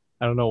 I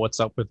don't know what's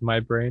up with my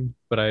brain,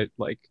 but I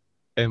like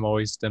am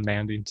always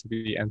demanding to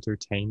be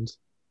entertained.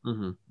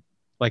 Mm-hmm.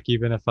 Like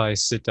even if I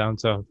sit down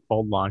to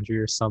fold laundry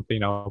or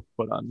something, I'll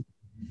put on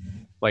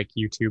like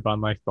YouTube on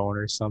my phone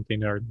or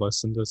something, or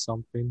listen to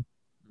something.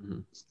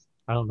 Mm-hmm.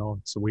 I don't know.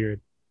 It's weird.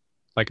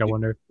 Like I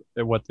wonder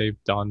what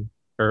they've done,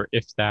 or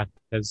if that's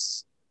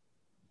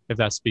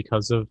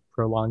because of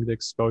prolonged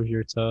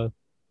exposure to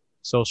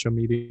social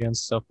media and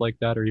stuff like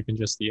that, or even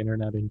just the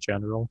internet in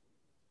general.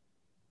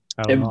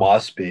 I don't know.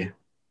 Must be.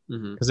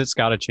 Because it's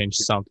got to change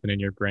something in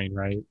your brain,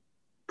 right?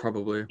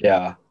 Probably.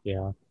 Yeah.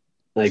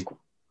 Like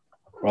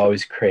we're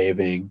always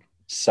craving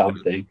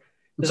something.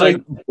 It's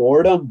like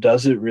boredom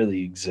doesn't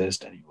really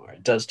exist anymore.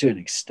 It does to an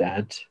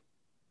extent,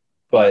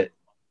 but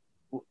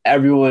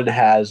everyone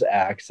has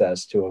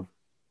access to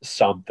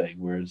something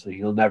where it's like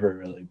you'll never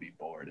really be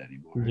bored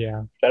anymore.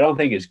 Yeah. I don't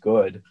think it's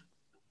good.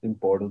 I think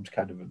boredom's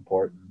kind of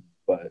important,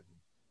 but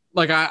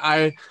like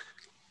I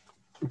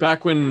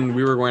back when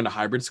we were going to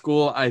hybrid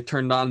school, I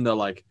turned on the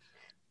like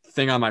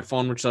thing on my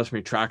phone which lets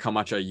me track how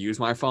much I use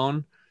my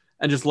phone,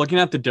 and just looking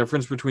at the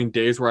difference between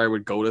days where I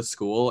would go to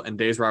school and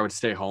days where I would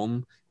stay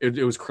home,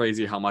 it was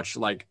crazy how much,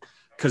 like,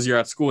 because you're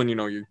at school and you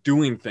know you're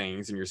doing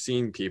things and you're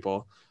seeing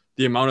people,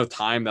 the amount of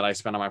time that I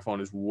spend on my phone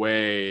is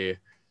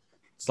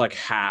it's like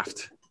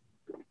halved,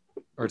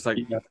 or it's like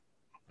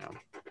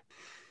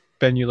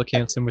Ben, you look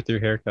handsome with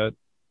your haircut.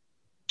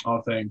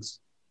 Oh, thanks.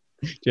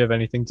 Do you have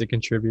anything to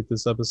contribute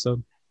this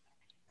episode?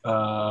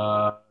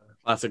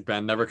 Classic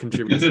Ben, never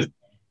contributes.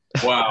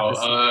 Wow.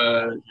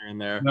 Here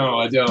and there. No,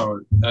 I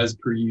don't. As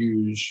per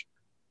usual.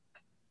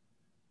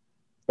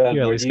 Ben,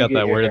 You at where least do you got get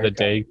that your word of the haircut?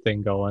 day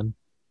thing going.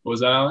 What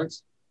was that,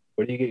 Alex?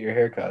 Where do you get your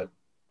haircut?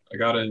 I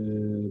got it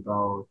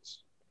about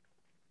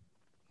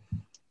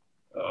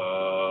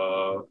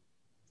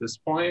this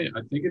point.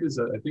 I think it's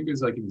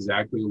like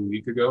exactly a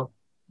week ago.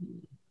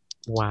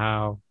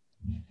 Wow.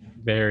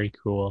 Very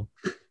cool.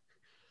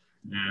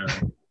 Yeah.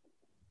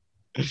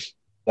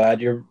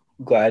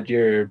 Glad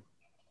you're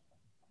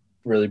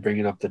really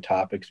bringing up the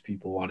topics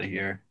people want to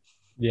hear.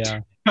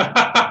 Yeah.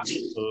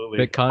 Absolutely.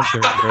 Bit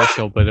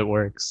controversial, but it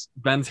works.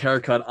 Ben's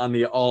haircut on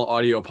the all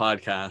audio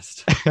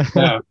podcast.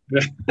 Yeah.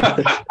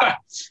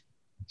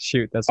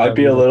 Shoot, that's Might gotta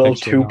be a the little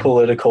picture too now.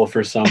 political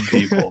for some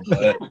people,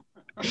 but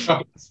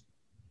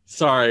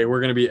Sorry,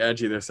 we're gonna be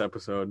edgy this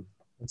episode.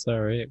 That's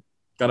all right.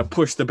 Got to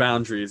push the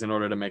boundaries in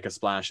order to make a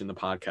splash in the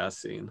podcast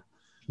scene.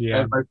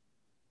 Yeah.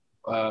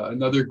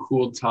 Another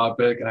cool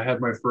topic. I had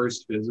my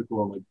first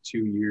physical in like 2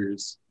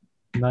 years.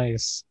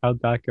 Nice.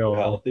 How'd that You go?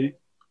 healthy?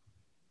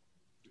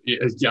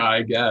 Yeah,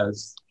 I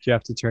guess. Did you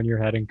have to turn your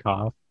head and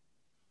cough?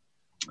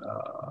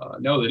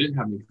 No, they didn't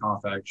have me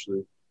cough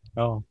actually.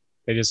 Oh,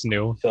 they just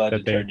knew Still had to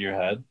that they. turn your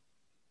head.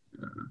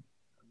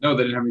 No,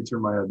 they didn't have me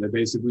turn my head. They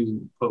basically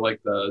put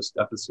like the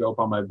stethoscope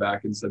on my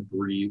back and said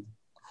breathe.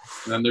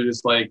 And then they're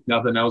just like,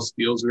 nothing else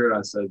feels weird.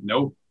 I said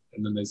nope.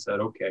 And then they said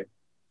okay.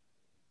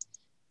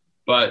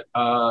 But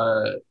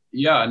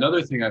yeah,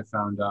 another thing I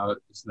found out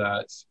is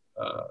that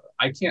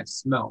I can't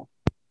smell.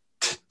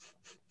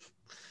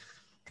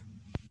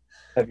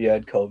 Have you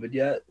had COVID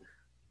yet?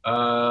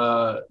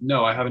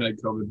 No, I haven't had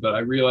COVID, but I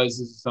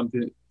realized this is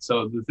something.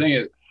 So the thing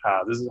is,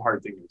 this is a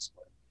hard thing to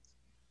explain.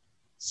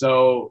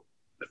 So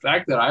the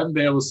fact that I haven't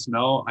been able to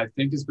smell, I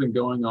think has been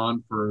going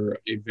on for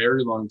a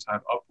very long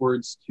time,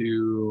 upwards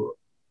to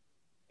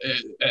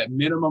at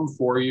minimum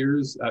 4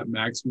 years, at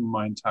maximum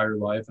my entire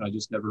life. And I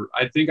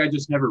think I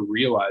just never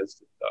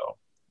realized it though.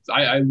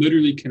 I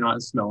literally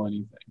cannot smell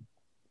anything.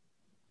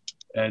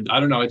 And I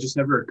don't know, it just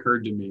never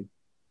occurred to me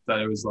that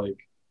it was like,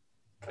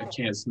 I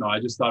can't smell. I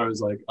just thought it was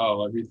like,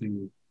 oh,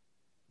 everything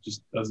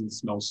just doesn't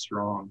smell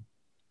strong.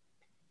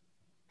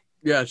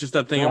 Yeah, it's just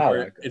that thing Wow,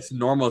 where that goes. it's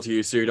normal to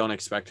you, so you don't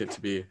expect it to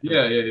be.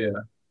 Yeah. You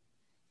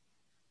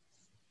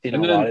And know,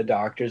 a then- lot of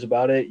doctors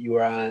about it. You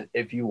are on,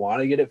 if you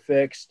want to get it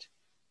fixed,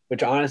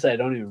 which honestly I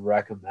don't even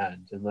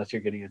recommend unless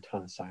you're getting a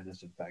ton of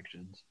sinus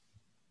infections.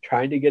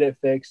 Trying to get it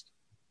fixed,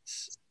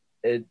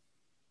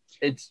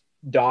 it's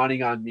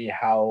dawning on me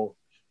how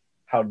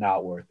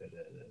not worth it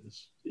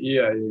is.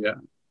 Yeah.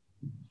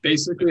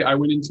 Basically, I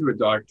went into a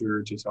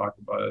doctor to talk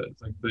about it.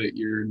 It's like the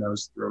ear,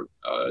 nose, throat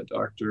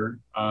doctor.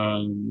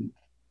 And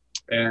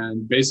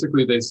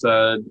basically they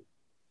said,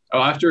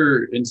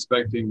 after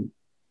inspecting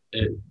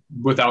it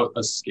without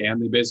a scan,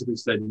 they basically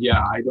said,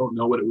 yeah, I don't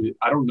know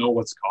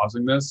what's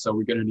causing this. So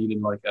we're going to need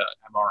like an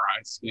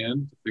MRI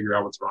scan to figure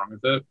out what's wrong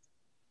with it.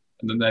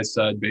 And then they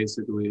said,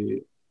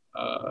 basically,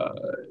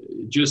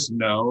 just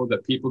know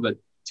that people that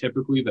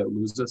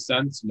lose a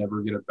sense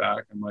never get it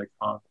back. I'm like,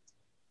 huh.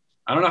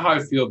 I don't know how I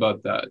feel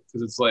about that,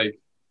 because it's like,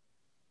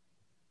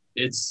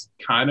 it's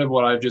kind of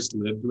what I've just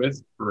lived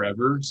with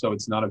forever. So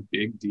it's not a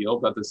big deal.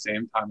 But at the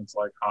same time, it's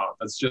like,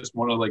 that's just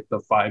one of like the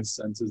 5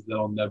 senses that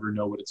I'll never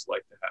know what it's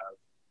like to have.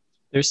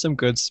 There's some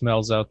good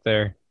smells out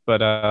there,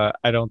 but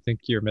I don't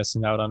think you're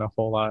missing out on a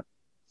whole lot.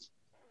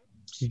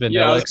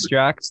 Vanilla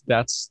extract,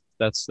 that's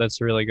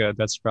really good.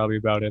 That's probably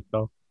about it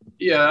though.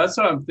 Yeah, that's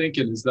what I'm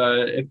thinking, is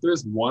that if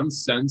there's one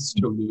sense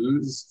to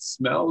lose,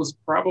 smell is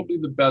probably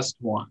the best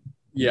one.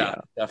 Yeah,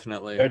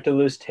 definitely. Start to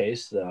lose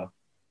taste though.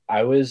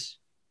 I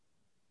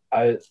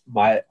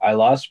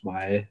lost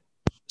my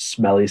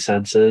smelly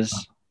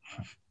senses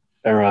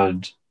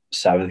around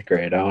 7th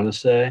grade, I want to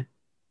say.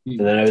 And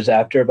then it was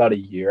after about a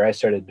year I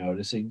started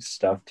noticing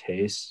stuff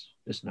tastes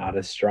just not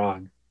as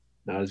strong,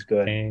 not as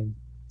good. Dang.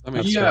 That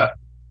makes Yeah, sense.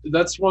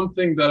 that's one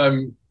thing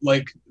I'm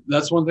like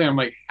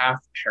half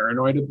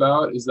paranoid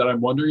about, is that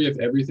I'm wondering if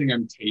everything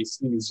I'm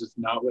tasting is just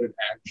not what it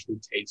actually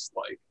tastes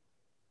like.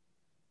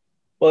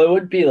 Well, it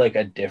would be like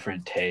a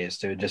different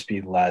taste. It would just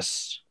be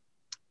less.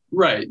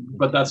 Right,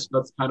 but that's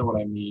kind of what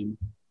I mean.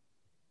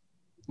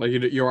 Like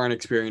you aren't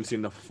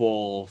experiencing the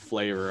full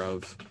flavor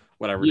of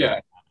whatever. Yeah.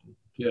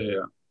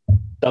 Yeah.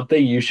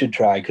 Something you should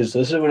try, because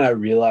this is when I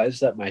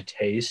realized that my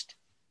taste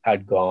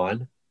had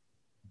gone.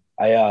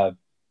 Bean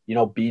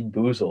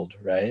Boozled,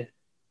 right?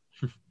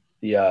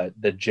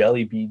 The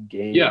jelly bean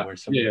game where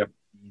some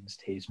beans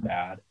taste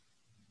bad.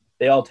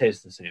 They all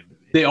taste the same to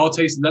me. They all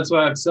taste. That's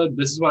what I've said.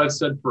 This is what I've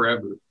said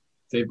forever.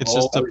 It's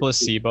just a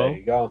placebo. There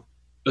you go.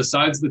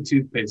 Besides the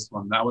toothpaste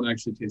one, that one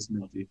actually tastes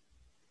minty.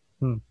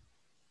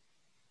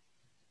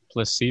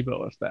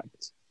 Placebo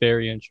effect.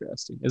 Very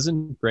interesting.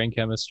 Isn't brain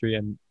chemistry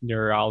and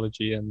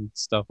neurology and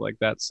stuff like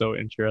that so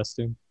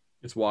interesting?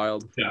 It's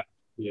wild.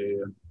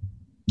 Yeah.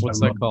 What's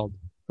that called?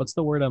 What's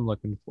the word I'm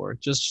looking for?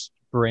 Just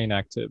brain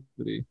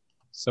activity.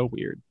 So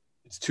weird.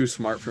 It's too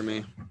smart for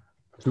me.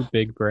 Too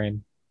big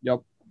brain.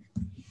 Yep.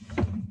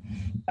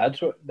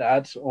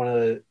 That's one of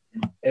the.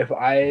 If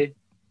I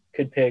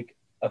could pick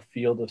a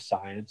field of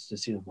science to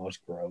see the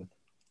most growth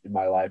in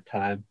my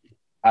lifetime,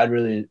 I'd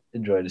really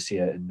enjoy to see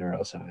it in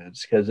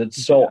neuroscience, because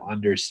it's so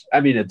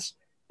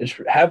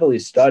it's heavily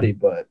studied,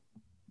 but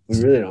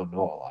we really don't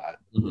know a lot.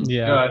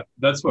 Yeah.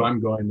 That's what I'm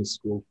going to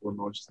school for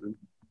mostly.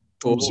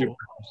 I'm super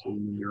interested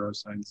in the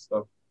neuroscience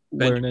stuff.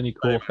 Learn any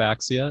cool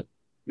facts yet?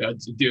 Yeah,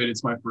 dude,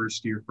 it's my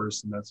first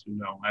semester.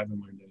 No, I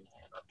haven't learned anything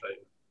about that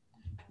yet.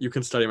 You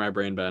can study my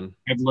brain, Ben.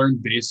 I've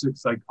learned basic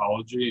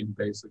psychology and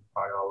basic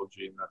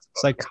biology, and that's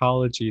about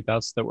Psychology,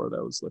 that's the word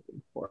I was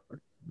looking for.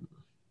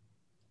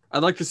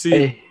 I'd like to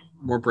see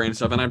more brain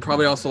stuff, and I'd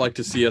probably also like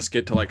to see us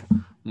get to like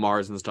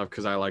Mars and stuff,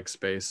 because I like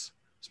space.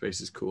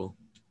 Space is cool.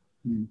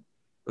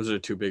 Those are the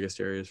 2 biggest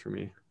areas for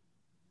me.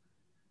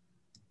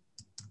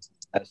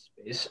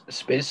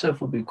 Space stuff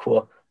would be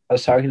cool. I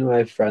was talking to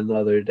my friend the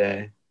other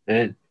day,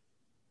 and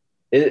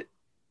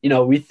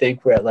we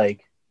think we're at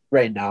like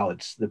right now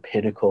it's the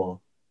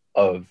pinnacle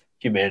of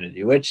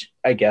humanity, which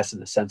I guess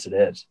in a sense it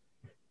is.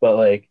 But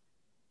like,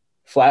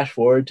 flash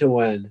forward to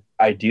when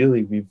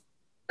ideally we've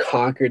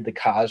conquered the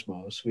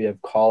cosmos. We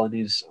have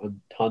colonies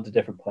on tons of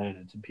different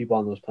planets, and people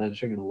on those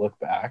planets are going to look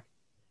back,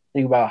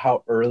 think about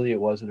how early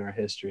it was in our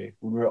history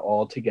when we were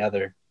all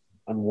together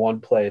on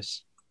one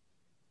place.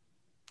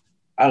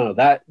 I don't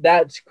know,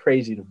 that's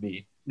crazy to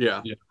me.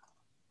 Yeah.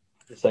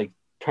 It's like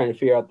trying to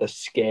figure out the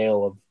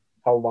scale of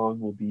how long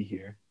we'll be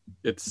here.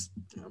 It's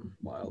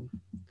wild.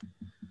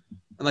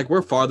 And like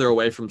we're farther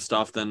away from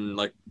stuff than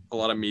like a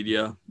lot of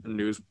media and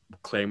news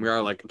claim we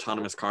are. Like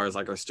autonomous cars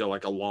like are still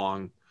like a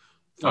long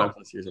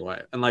 5+ years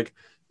away. And like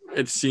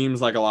it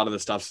seems like a lot of the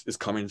stuff is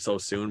coming so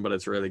soon, but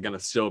it's really gonna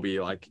still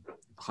be like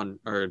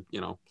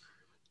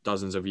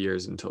dozens of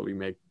years until we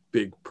make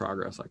big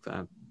progress like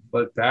that.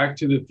 But Back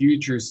to the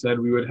Future said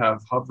we would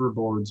have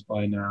hoverboards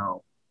by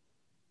now.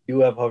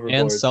 You have hoverboards.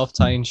 And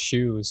self-tying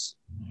shoes.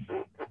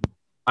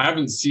 I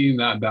haven't seen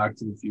that Back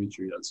to the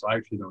Future yet, so I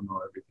actually don't know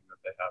everything that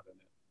they have in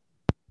it.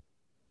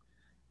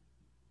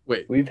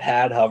 Wait, We've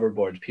had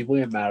hoverboards. People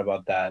get mad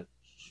about that.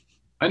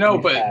 I know,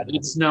 We've but had it.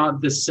 it's not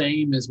the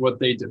same as what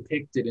they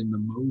depicted in the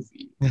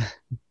movie.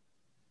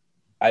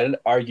 I'd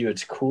argue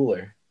it's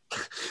cooler.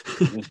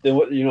 The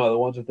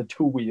ones with the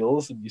two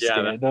wheels and you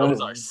stand on those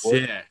it. are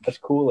sick. That's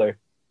cooler.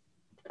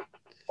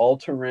 All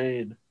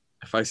terrain.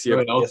 If I see You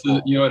know it,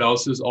 what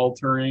else is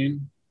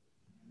all-terrain?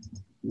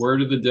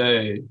 Word of the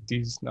day.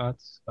 These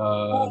nuts.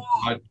 Brought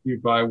to you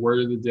by Word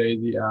of the Day,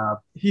 the app.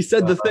 he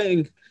said the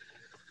thing.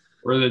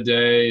 Word of the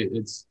day,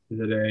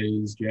 today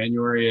is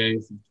January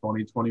 8th,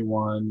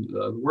 2021.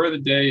 The word of the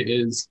day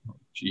is,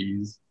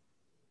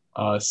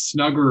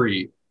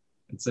 snuggery.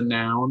 It's a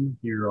noun.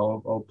 Here,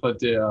 I'll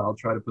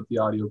try to put the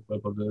audio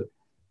clip of it.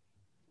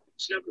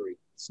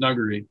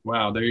 Snuggery.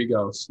 Wow, there you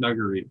go.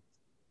 Snuggery.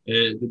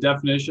 The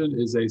definition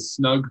is a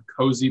snug,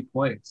 cozy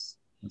place.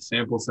 The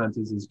sample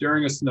sentence is,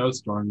 during a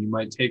snowstorm, you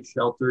might take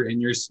shelter in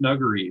your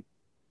snuggery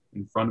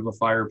in front of a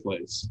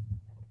fireplace.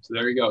 So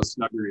there you go,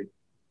 snuggery.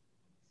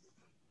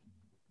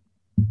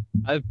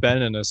 I've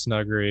been in a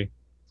snuggery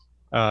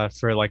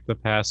for like the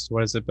past,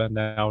 what has it been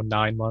now,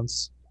 9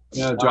 months?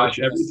 Yeah, Josh,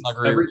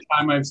 every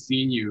time I've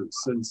seen you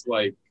since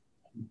like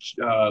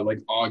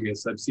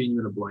August, I've seen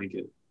you in a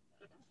blanket.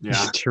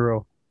 Yeah.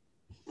 True.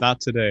 Not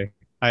today.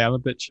 I am a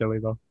bit chilly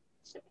though.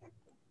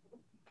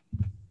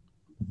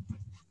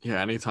 Yeah,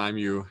 anytime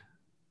you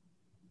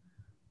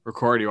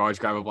record, you always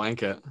grab a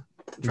blanket.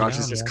 Josh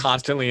is just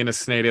constantly in a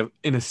state of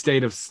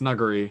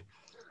snuggery.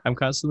 I'm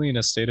constantly in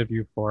a state of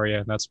euphoria,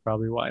 and that's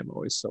probably why I'm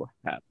always so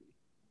happy.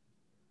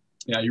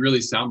 Yeah, you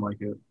really sound like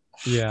it.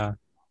 Yeah.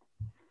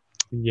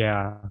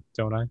 Yeah,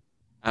 don't I?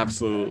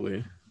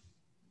 Absolutely.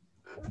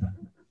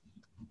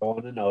 I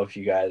want to know if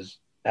you guys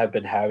have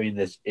been having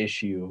this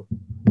issue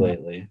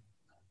lately.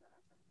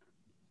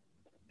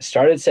 I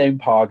started saying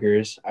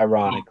poggers,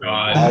 ironically. Oh,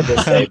 God. Now I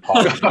just say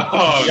poggers.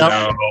 Oh,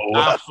 Yep. no.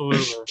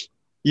 Absolutely.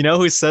 You know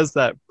who says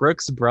that?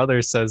 Brooke's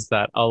brother says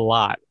that a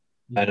lot.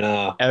 I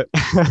know.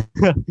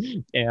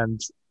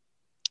 And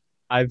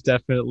I've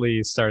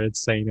definitely started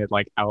saying it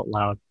like out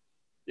loud.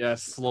 Yeah,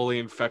 slowly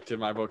infected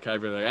my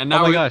vocabulary. And Oh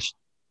now my gosh,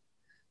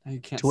 you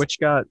can't. Twitch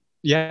got,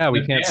 we Got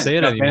can't banned, say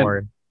it got banned.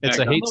 anymore. It's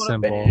Yeah, a hate got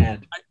symbol.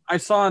 Banned. I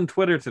saw on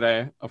Twitter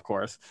today, of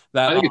course, I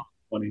that think it's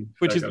funny.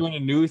 Twitch is doing a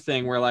new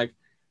thing where like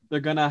they're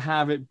gonna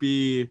have it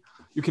be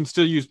you can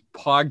still use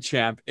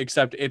PogChamp,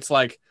 except it's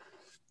like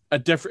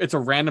it's a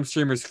random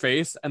streamer's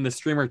face, and the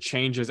streamer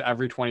changes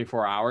every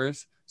 24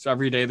 hours. So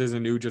every day there's a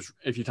new, just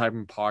if you type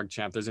in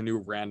PogChamp, there's a new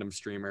random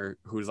streamer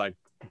who's like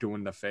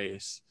doing the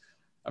face,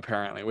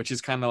 apparently, which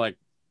is kind of like.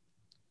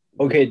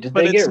 Okay, did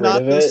But they it's get rid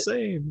not of the it?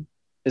 same.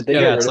 Did they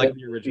Yeah, get it's rid like of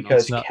the it original.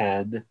 because It's not-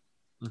 Ken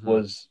Mhm.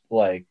 was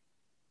like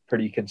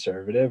pretty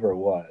conservative or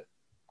what?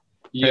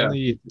 Yeah.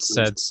 Apparently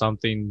said some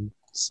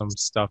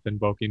stuff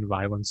invoking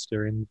violence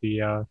during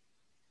the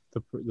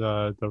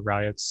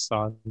riots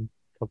a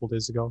couple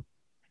days ago.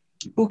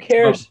 Who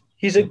cares?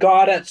 He's a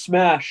god at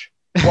Smash.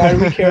 Why do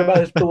we care about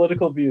his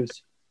political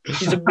views?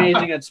 He's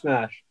amazing at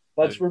Smash.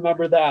 Let's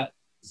remember that.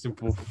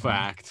 Simple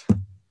fact.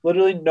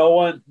 Literally no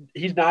one,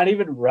 he's not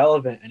even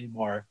relevant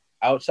anymore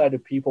outside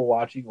of people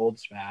watching old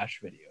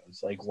Smash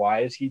videos. Like,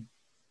 why is he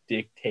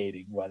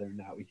dictating whether or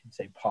not we can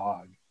say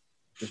Pog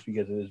just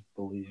because of his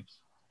beliefs?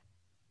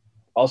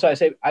 Also,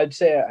 I'd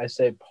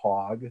say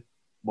Pog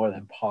more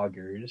than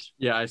Poggers.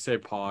 Yeah, I say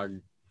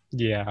Pog.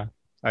 Yeah,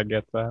 I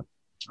get that.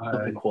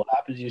 Something cool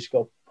happens, you just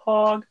go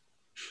Pog.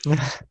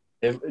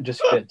 It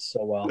just fits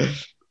so well.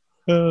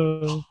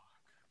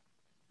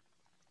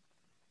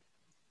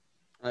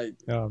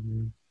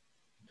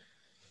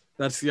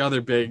 That's the other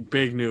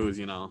big news,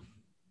 you know.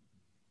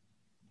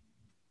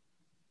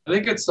 I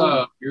think it's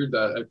weird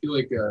that I feel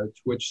like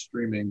Twitch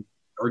streaming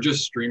or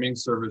just streaming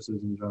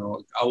services in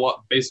general,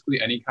 basically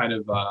any kind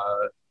of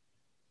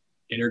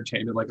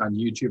entertainment like on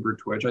YouTube or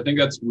Twitch. I think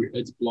that's weird.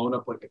 It's blown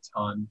up like a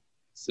ton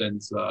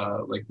since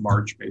like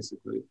March,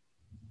 basically.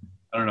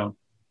 I don't know.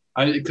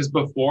 Because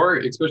before,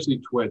 especially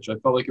Twitch, I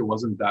felt like it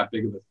wasn't that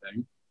big of a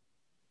thing.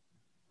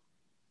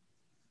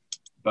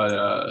 But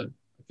I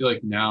feel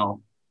like now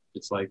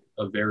it's like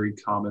a very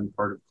common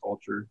part of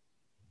culture.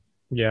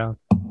 Yeah.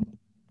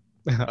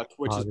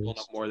 Twitch is blown Obvious.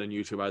 up more than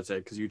YouTube, I'd say,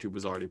 because YouTube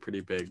was already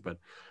pretty big. But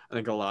I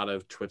think a lot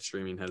of Twitch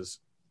streaming has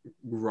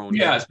grown.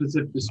 Yeah,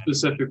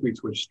 specifically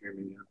Twitch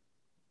streaming. Yeah.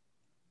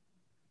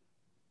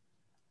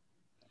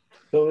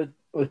 So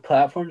with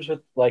platforms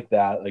with like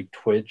that, like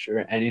Twitch or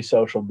any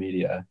social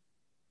media,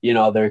 you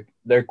know,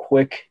 they're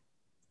quick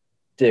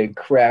to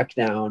crack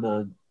down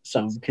on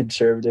some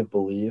conservative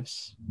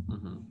beliefs.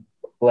 Mhm.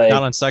 Like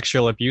Not on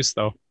sexual abuse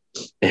though.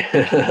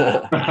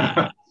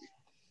 Bada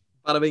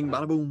bing,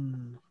 bada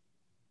boom.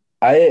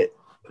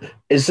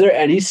 Is there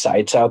any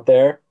sites out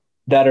there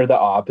that are the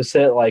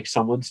opposite? Like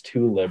someone's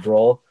too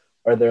liberal,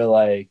 or they're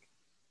like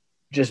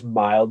just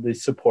mildly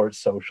support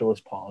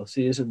socialist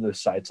policies, and the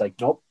site's like,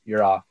 nope,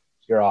 you're off.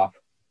 You're off.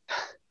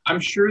 I'm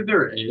sure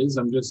there is.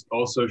 I'm just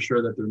also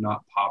sure that they're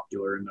not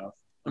popular enough.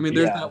 I mean,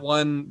 there's Yeah. that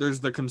one. There's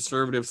the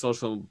conservative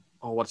social.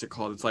 Oh, what's it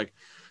called? It's like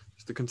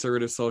it's the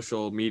conservative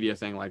social media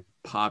thing, like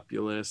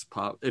populist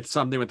pop. It's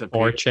something with the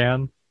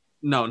 4chan.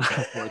 No, not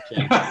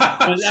 4chan.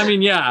 But, I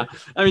mean, yeah.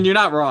 I mean, you're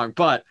not wrong,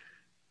 but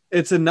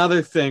it's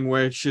another thing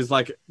which is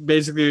like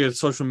basically a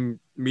social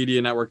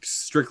media network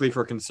strictly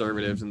for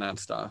conservatives and that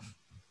stuff.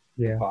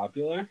 Yeah.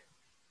 Popular?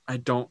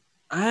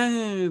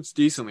 It's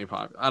decently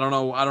popular. I don't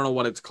know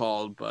what it's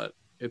called, but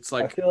it's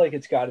I like feel like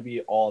it's got to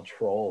be all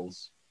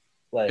trolls.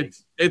 Like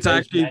it's as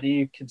actually.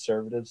 many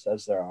conservatives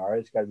as there are,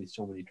 it's got to be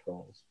so many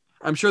trolls.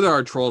 I'm sure there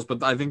are trolls,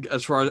 but I think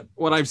as far as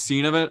what I've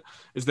seen of it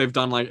is they've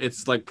done like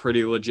it's like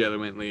pretty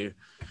legitimately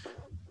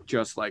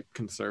just like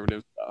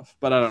conservative stuff.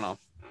 But I don't know.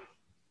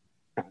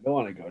 I don't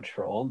want to go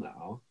troll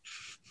now.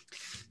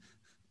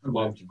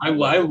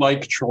 I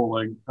like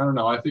trolling. I don't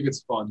know. I think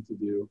it's fun to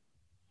do.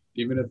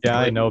 Even if Yeah,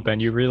 I know, Ben.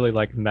 You really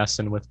like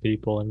messing with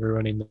people and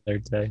ruining their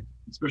day.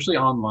 especially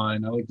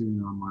online. I like doing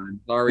it online.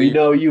 Sorry, We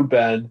know you,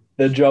 Ben,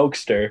 the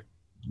jokester.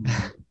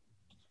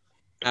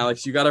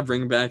 Alex, you got to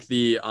bring back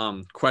the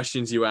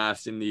questions you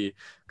asked in the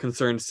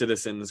Concerned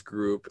Citizens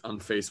group on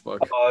Facebook.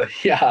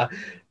 Yeah,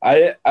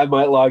 I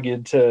might log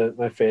into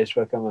my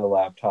Facebook on my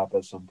laptop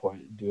at some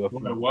point and do a.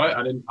 What?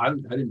 I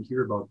didn't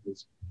hear about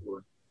this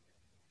before.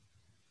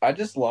 I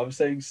just love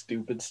saying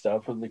stupid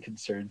stuff on the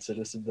Concerned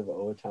Citizens of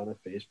Owatonna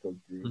Facebook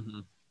group.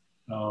 Mhm.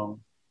 Oh,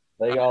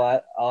 Like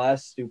I'll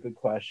ask stupid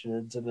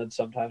questions, and then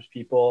sometimes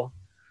people,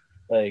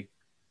 like,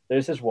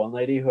 there's this one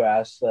lady who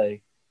asked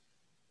like,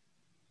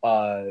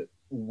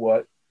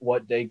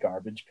 what day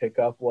garbage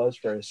pickup was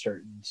for a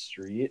certain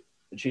street,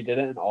 and she did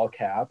it in all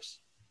caps.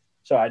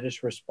 So I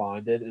just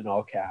responded in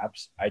all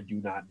caps, I do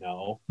not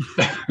know.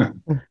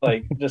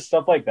 Like just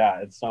stuff like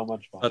that. It's so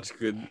much fun. That's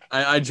good.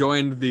 I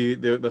joined the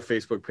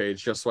Facebook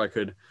page just so I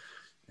could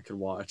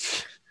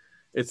watch.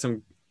 It's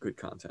some good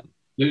content.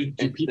 do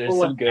There's people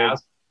some like good-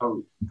 ask?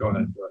 Oh, go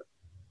ahead.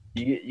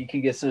 You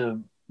can get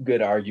some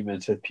good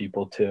arguments with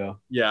people too.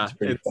 Yeah, It's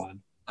pretty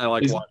fun. I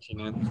like Is- watching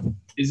it.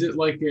 Is it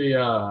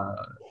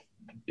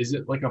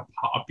like a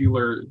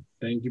popular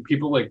thing? Do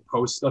people like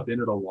post stuff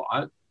in it a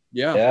lot?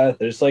 Yeah. Yeah,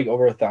 there's like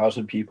over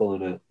 1,000 people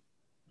in it.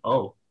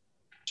 Oh,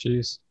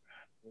 Jeez.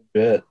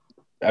 Shit.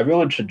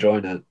 Everyone should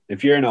join it.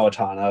 If you're in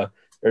Owatonna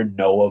or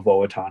know of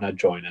Owatonna,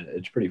 join it.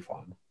 It's pretty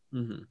fun.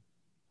 Mm-hmm.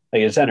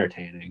 Like it's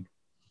entertaining.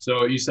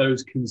 so you said it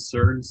was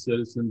Concerned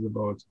Citizens of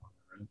Owatonna,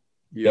 right?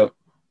 Yep.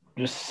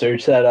 Just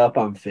search that up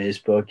on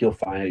Facebook. You'll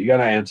find it. You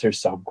gotta answer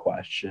some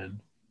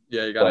question,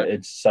 Yeah, you but got it.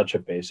 it's such a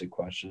basic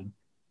question.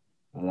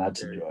 And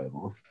that's Very-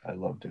 enjoyable. I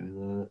love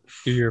doing that.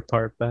 Do your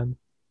part, Ben.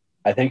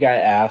 I think I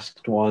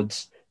asked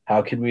once,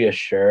 how can we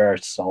assure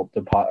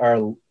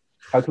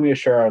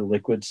our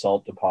liquid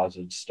salt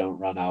deposits don't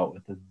run out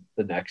within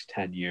the next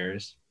 10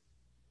 years?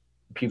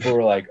 People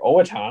were like,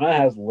 Owatonna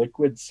has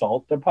liquid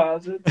salt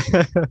deposits?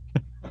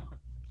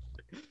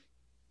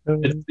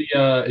 It's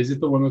the is it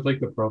the one with like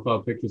the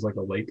profile pictures like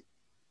a lake?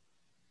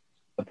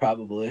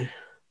 Probably.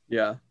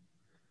 Yeah.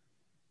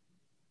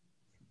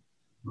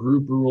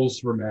 Group rules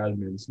for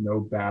admins: no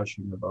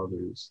bashing of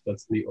others.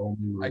 That's the only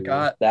rule. I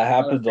got That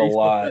happens a Facebook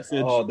lot.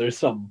 message. Oh, there's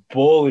some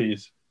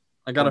bullies.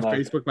 a I'm like-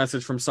 Facebook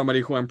message from somebody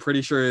who I'm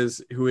pretty sure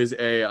is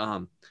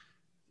a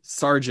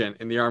sergeant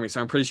in the army. So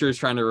I'm pretty sure he's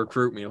trying to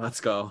recruit me.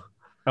 Let's go.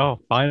 Oh,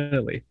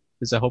 finally.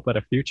 There's a hope at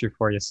a future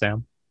for you,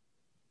 Sam.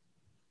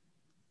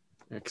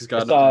 Because I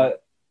God saw, knows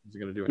he's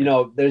gonna do it. you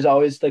know, there's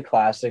always the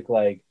classic,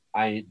 like,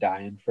 I ain't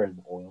dying for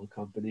an oil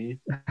company.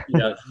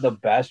 Yeah. The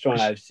best one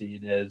I've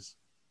seen is,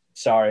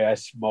 sorry, I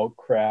smoke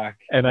crack.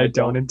 And I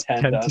don't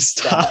intend on to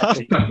stop.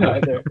 stopping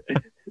either.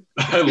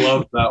 I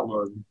love that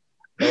one.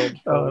 That was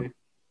funny.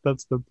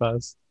 That's the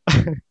best.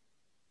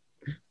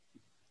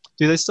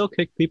 Do they still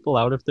kick people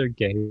out if they're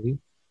gay?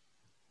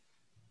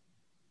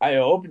 I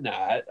hope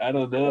not. I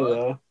don't know,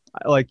 though.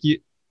 Like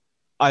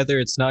either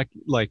it's not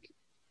like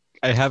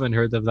I haven't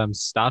heard of them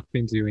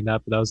stopping doing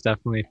that, but that was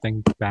definitely a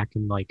thing back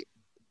in like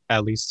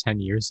at least 10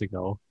 years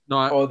ago. No,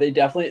 Oh, they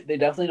definitely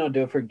don't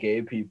do it for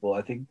gay people.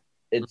 I think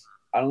it's,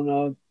 I don't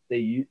know,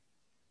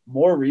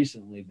 more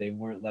recently, they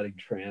weren't letting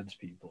trans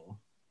people.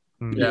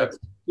 Mm. Yeah.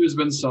 There's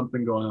been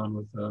something going on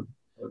with that.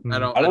 I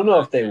don't know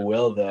if they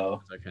will,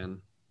 though. I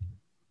can.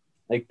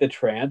 Like the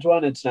trans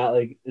one, it's not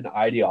like an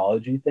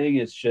ideology thing.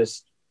 It's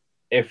just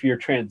if you're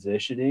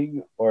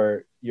transitioning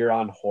or you're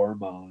on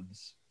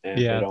hormones and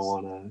Yeah, they don't it's-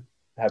 want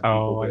to have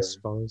people who I are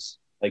suppose.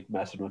 like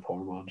messing with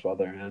hormones while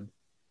they're in.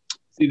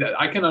 See that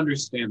I can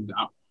understand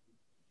that,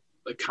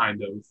 like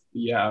kind of,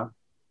 yeah.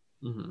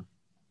 Mm-hmm.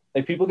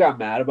 Like people got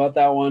mad about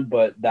that one,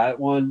 but that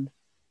one,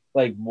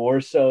 like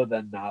more so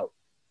than not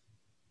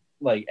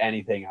like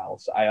anything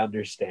else, I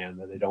understand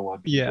that they don't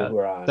want people Yeah, who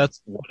are on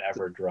that's-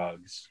 whatever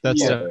drugs.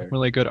 That's while they're-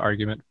 definitely a good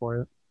argument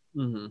for it.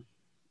 Mm-hmm.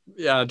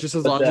 Yeah, just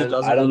as But long as it then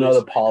doesn't. I don't know really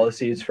the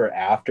policies for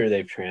after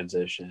they've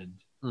transitioned.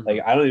 Mhm.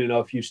 Like I don't even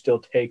know if you still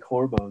take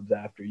hormones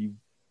after you.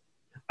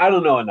 I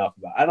don't know enough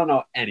about. I don't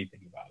know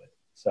anything about it.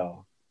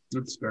 So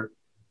That's fair.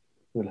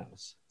 who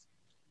knows?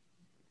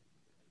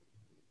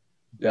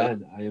 Yeah.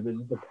 Ben, I am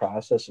in the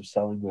process of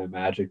selling my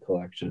Magic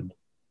collection.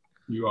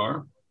 You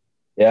are.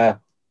 Yeah,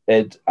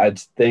 I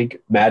think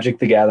Magic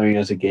the Gathering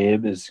as a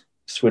game is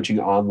switching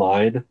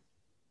online,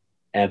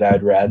 and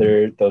I'd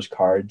rather those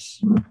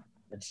cards,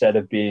 instead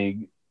of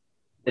being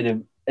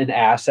an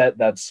asset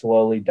that's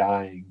slowly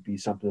dying, be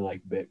something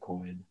like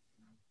Bitcoin.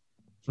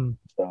 Hmm.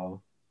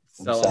 So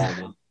I'm Sell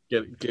selling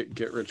it.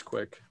 get rich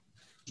quick.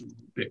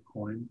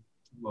 Bitcoin.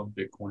 Love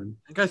Bitcoin.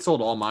 I think I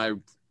sold all my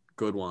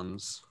good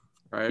ones,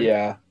 right?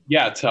 Yeah,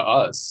 Yeah, to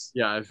us.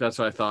 Yeah, that's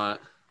what I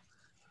thought.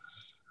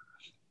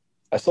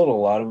 I sold a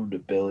lot of them to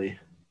Billy.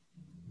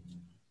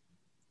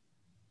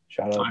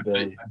 Shout out I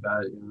Billy.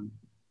 bet. Yeah.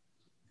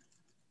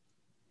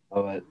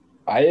 But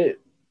I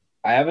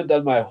haven't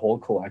done my whole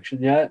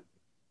collection yet,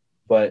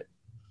 but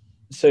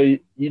so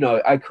you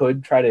know I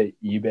could try to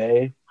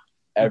eBay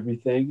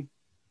everything.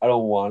 I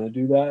don't want to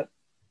do that,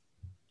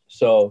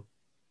 so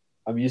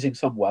I'm using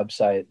some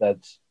website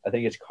that's I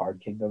think it's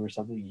Card Kingdom or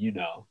something. You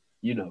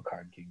know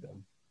Card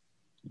Kingdom,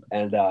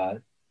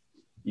 and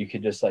you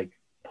can just like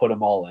put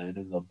them all in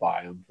and they'll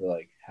buy them for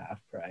like half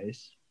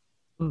price.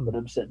 Hmm. But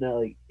I'm sitting at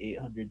like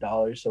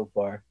 $800 so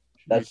far.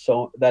 That's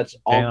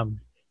Damn.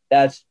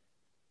 that's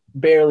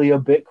barely a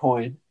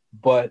Bitcoin,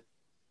 but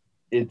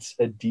it's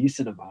a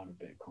decent amount of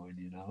Bitcoin,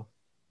 you know.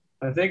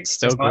 I think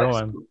Still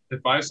growing.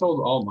 If I sold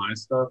all my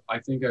stuff, I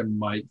think I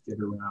might get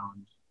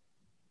around.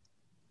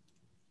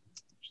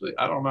 Actually,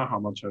 I don't know how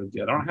much I would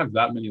get. I don't have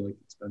that many like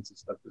expensive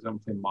stuff because I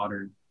don't play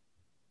modern.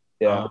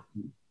 Yeah,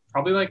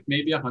 Probably like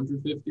maybe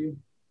 150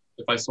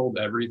 if I sold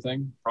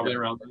everything. Probably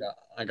around.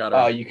 I got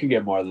oh, it. you could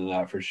get more than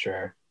that for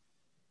sure.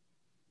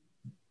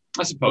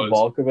 I The suppose.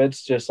 bulk of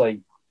it's just like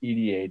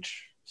EDH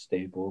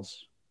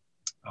staples.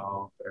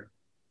 Oh, fair.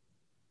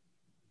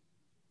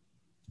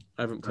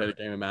 I haven't played a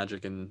game of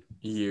Magic in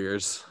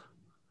years.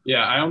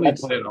 Yeah, I only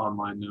That's- play it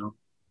online now.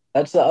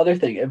 That's the other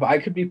thing. If I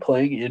could be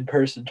playing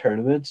in-person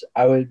tournaments,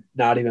 I would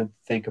not even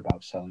think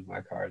about selling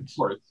my cards. Of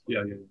course.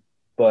 Yeah.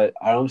 But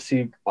I don't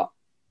see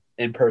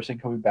in-person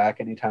coming back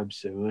anytime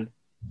soon.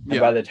 And Yeah.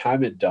 by the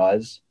time it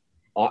does,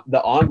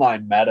 the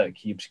online meta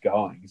keeps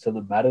going. So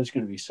the meta is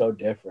going to be so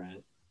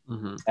different,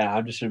 Mm-hmm. and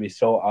I'm just going to be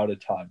so out of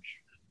touch.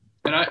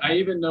 And I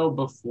even know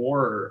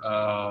before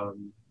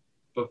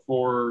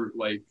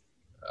like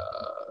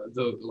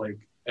the like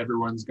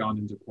everyone's gone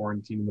into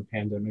quarantine and the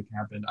pandemic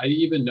happened. I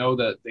even know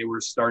that they were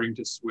starting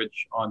to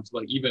switch on to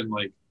like even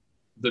like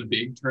the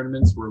big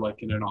tournaments were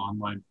like in an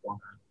online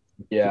format.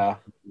 Yeah.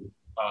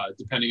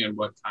 Depending on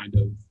what kind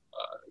of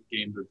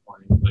game they're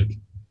playing. Like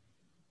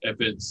if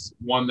it's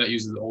one that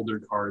uses older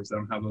cards, they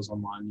don't have those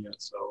online yet,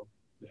 so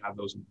they have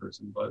those in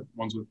person. But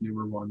ones with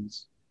newer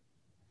ones,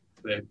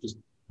 they just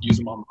use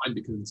them online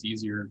because it's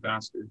easier and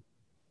faster.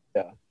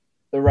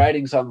 The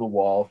writing's on the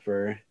wall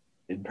for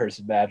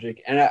in-person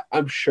Magic, and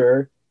I'm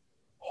sure,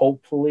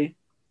 hopefully,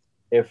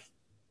 if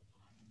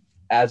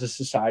as a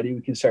society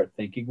we can start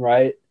thinking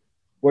right,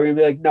 we're gonna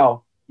be like,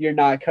 no, you're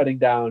not cutting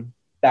down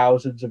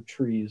thousands of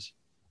trees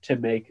to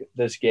make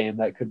this game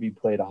that could be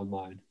played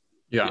online.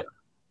 Yeah.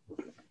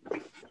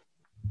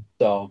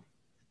 So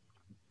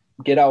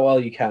get out while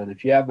you can.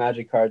 If you have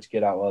Magic cards,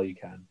 get out while you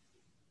can.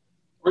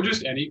 Or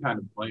just any kind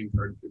of playing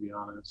card, to be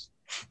honest.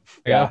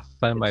 I Yeah, gotta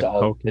find my it's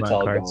all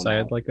Pokemon cards. going I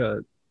out. had like I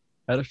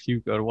had a few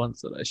good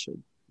ones that I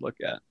should look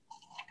at.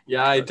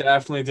 Yeah, I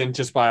definitely didn't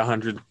just buy a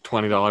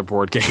 $120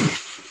 board game.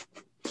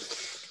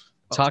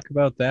 Talk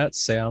about that,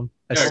 Sam.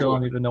 I Yeah, still go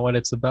don't even know what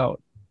it's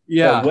about.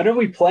 Yeah, When are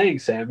we playing,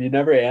 Sam? You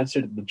never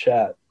answered in the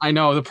chat. I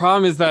know. The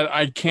problem is that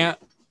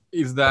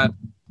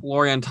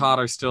Lori and Todd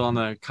are still on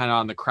the kind of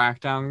on the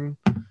crackdown.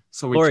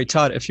 So we Lori,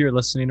 Todd, if you're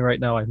listening right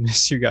now, I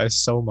miss you guys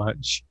so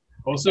much.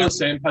 Also,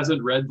 Sam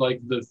hasn't read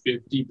like the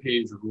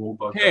 50-page rule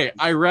book. Hey,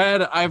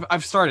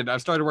 I've started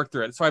to work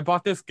through it. So I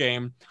bought this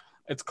game.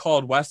 It's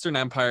called Western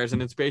Empires,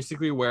 and it's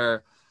basically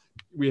where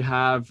we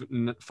have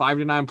 5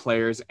 to 9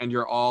 players, and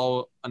you're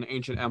all an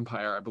ancient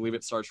empire. I believe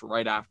it starts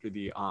right after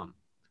the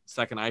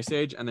Second Ice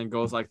Age, and then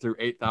goes like through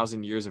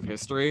 8,000 years of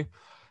history.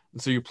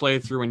 And so you play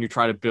through and you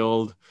try to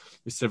build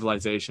your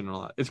civilization and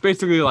all that. It's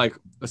basically like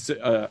a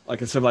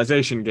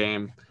civilization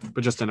game,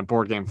 but just in a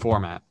board game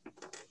format.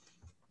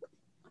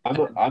 I'm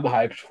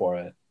hyped for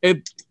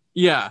it.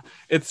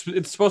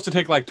 It's supposed to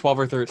take like 12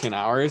 or 13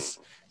 hours.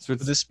 So Would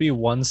this be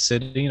one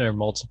sitting or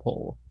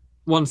multiple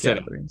one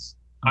sitting. gatherings?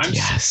 I'm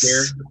Yes.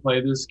 scared to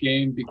play this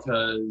game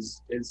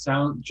because it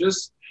sounds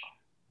just,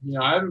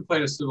 I haven't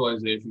played a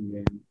Civilization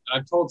game.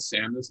 I've told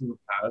Sam this in the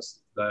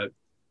past that,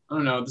 I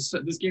don't know,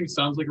 this game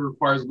sounds like it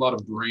requires a lot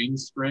of brain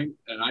strength,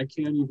 and I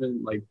can't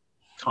even like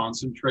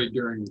concentrate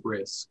during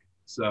Risk.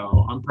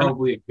 So I'm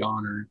probably a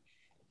goner.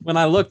 When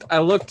I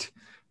looked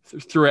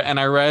through it and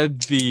I read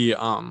they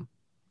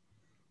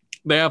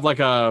have like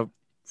a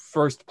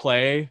first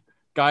play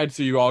guide,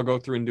 so you all go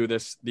through and do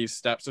these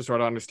steps to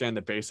sort of understand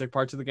the basic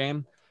parts of the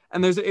game.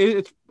 And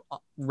it's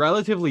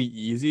relatively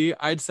easy,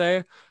 I'd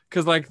say,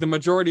 because like the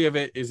majority of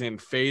it is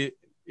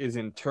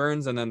in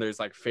turns, and then there's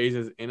like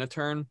phases in a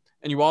turn,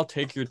 and you all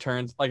take your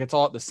turns, like it's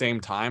all at the same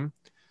time.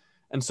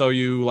 And so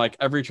you like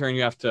every turn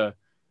you have to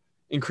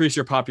increase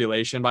your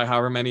population by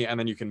however many, and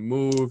then you can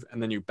move,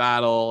 and then you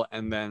battle,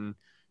 and then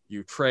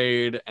you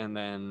trade, and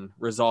then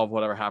resolve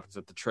whatever happens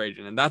at the trade.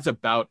 And that's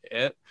about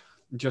it.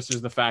 Just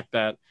as the fact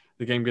that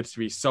the game gets to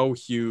be so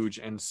huge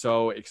and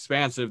so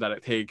expansive that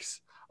it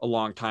takes a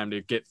long time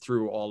to get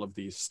through all of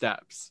these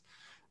steps.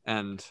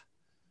 And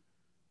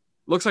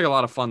looks like a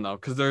lot of fun though,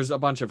 because there's a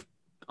bunch of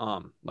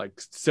like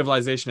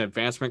civilization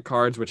advancement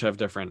cards which have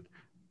different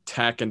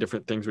tech and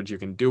different things which you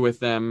can do with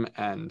them.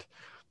 And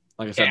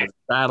like I said, there's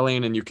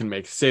battling, and you can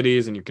make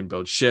cities, and you can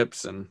build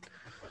ships, and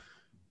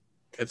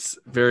it's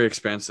very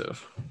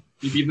expensive.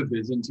 You beat the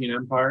Byzantine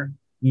Empire?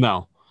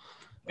 No,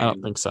 I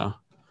don't think so.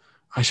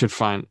 I should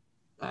find.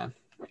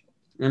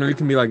 You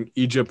can be like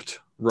Egypt,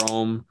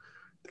 Rome,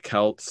 the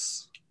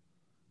Celts.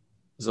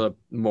 There's a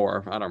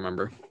more. I don't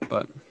remember,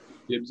 but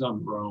Dibs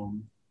on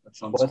Rome. That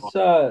sounds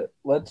fun.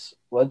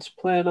 Let's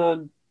plan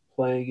on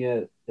playing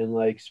it in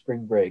like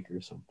spring break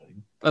or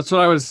something. that's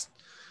what I was.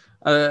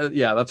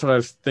 That's what I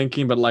was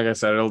thinking. But like I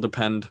said, it'll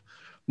depend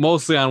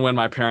mostly on when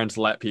my parents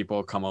let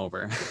people come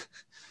over.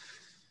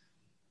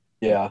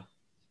 Yeah.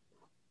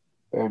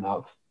 Fair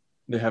enough.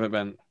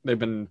 They've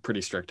been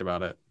pretty strict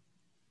about it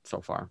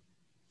so far.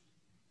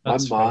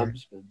 That's My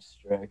mom's been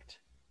strict.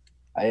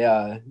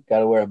 I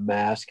gotta wear a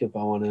mask if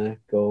I want to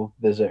go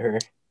visit her.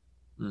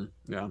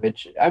 Yeah.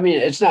 Which, I mean,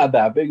 it's not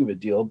that big of a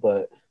deal,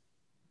 but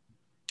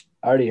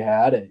I already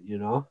had it,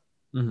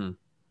 Mm-hmm.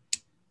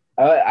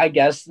 I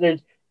guess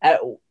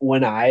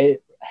when I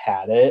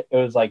had it, it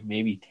was like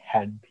maybe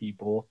 10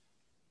 people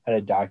had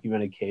a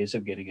documented case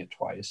of getting it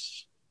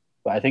twice.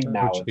 But I think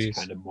now it's geez.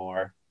 kind of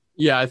more.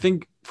 Yeah, I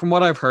think from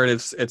what I've heard,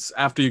 it's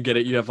after you get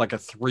it, you have like a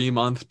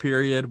 3-month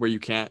period where you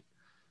can't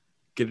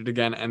get it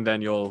again, and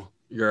then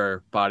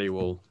your body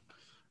will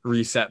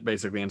reset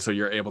basically, and so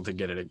you're able to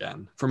get it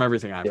again. From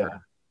everything I've heard.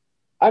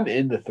 I'm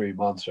in the 3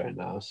 months right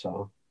now,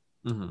 so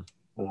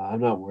Mm-hmm.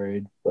 I'm not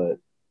worried. But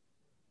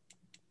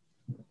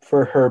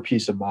for her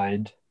peace of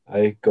mind,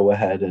 I go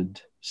ahead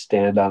and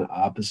stand on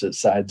opposite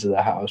sides of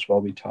the house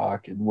while we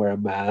talk and wear a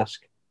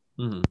mask.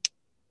 Mm-hmm.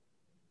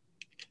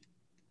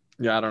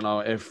 Yeah, I don't know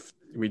if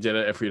we did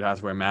it, if we'd have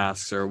to wear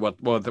masks or what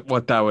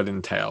that would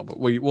entail, but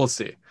we'll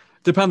see.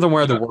 Depends on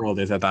where the world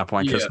is at that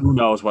point, because who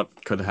knows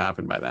what could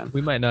happen by then.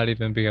 We might not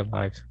even be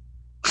alive.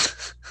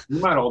 We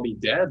might all be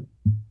dead.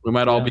 We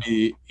might all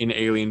be in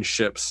alien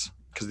ships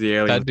because the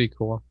aliens. That'd be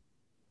cool.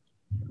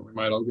 We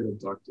might all get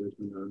abducted.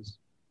 Who knows?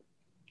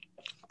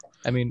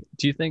 I mean,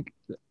 do you think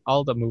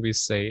all the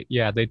movies say,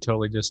 yeah, they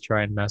totally just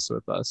try and mess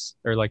with us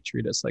or like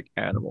treat us like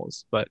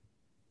animals? But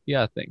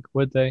yeah,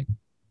 would they?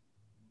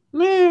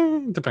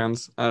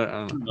 Depends. I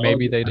don't know.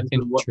 Maybe they'd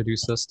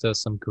introduce us to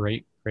some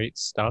great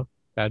stuff.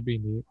 That'd be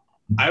neat.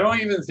 I don't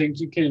even think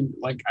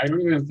I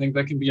don't even think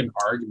that can be an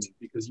argument,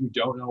 because you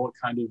don't know what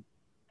kind of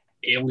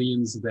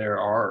aliens there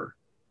are.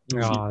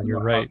 Oh, you're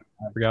right.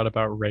 I forgot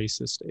about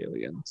racist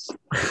aliens.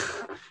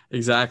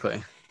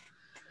 Exactly.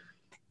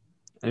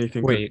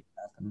 Anything. Wait.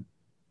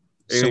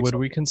 So would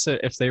we consider,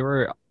 if they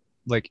were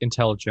like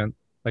intelligent,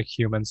 like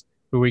humans,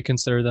 would we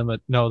consider them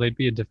no, they'd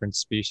be a different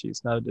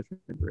species, not a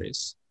different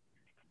race.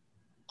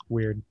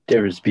 Weird.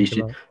 Different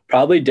species.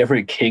 Probably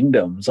different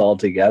kingdoms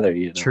altogether,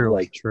 True.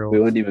 Like, true. we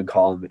wouldn't even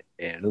call them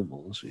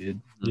animals.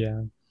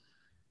 Yeah.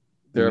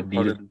 They're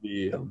part of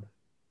the.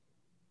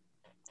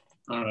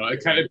 I don't know.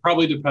 It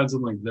probably depends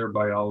on like their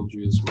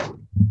biology as well.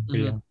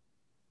 Yeah.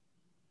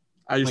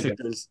 I just think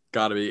there's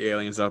got to be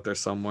aliens out there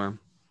somewhere.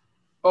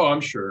 Oh,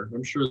 I'm sure.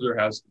 I'm sure there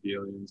has to be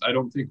aliens. I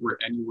don't think we're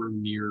anywhere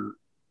near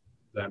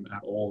them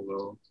at all,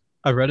 though.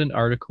 I read an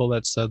article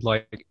that said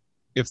like,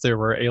 if there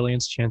were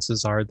aliens,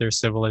 chances are their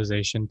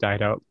civilization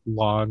died out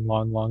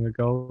long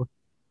ago,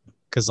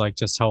 because like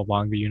just how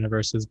long the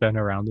universe has been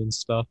around and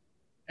stuff.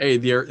 Hey,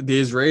 the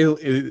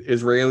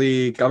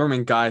Israeli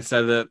government guy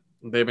said that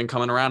they've been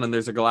coming around and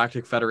there's a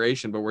galactic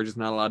federation, but we're just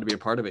not allowed to be a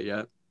part of it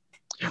yet.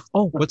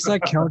 Oh, what's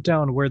that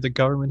countdown where the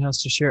government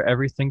has to share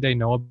everything they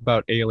know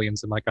about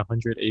aliens in like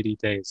 180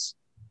 days?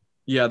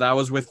 Yeah, that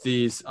was with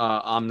these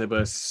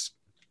omnibus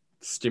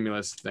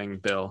stimulus thing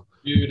bill.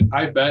 Dude,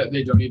 I bet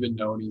they don't even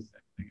know anything.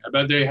 I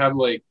bet they have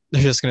like...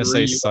 They're just going to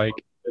say UFO psych.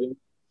 sightings.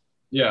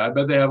 Yeah, I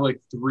bet they have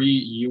like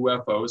 3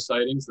 UFO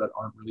sightings that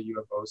aren't really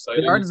UFO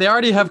sightings. They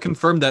already have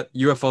confirmed that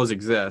UFOs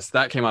exist.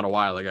 That came out a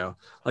while ago.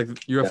 Like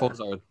UFOs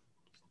are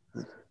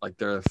like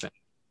they're a thing.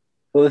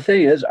 Well, the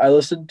thing is, I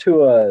listened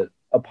to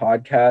a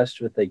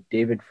podcast with like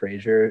David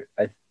Fraser.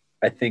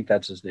 I think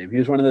that's his name. He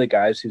was one of the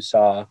guys who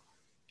saw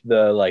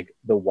the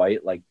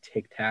white like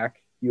Tic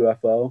Tac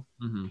UFO,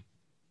 Mm-hmm.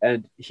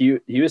 and he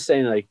was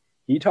saying like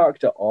he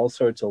talked to all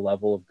sorts of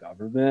level of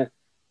government,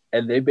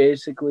 and they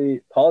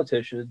basically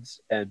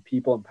politicians and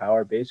people in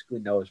power basically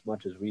know as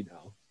much as we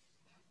know.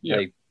 Yeah.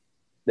 Like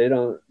they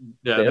don't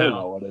Yeah, they don't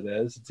know what it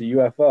is. It's a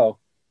UFO.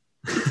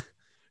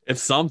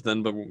 it's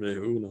something, but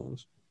who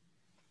knows?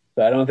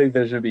 So I don't think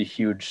there's gonna be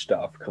huge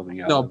stuff coming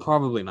out. No, of it.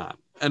 probably not.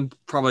 And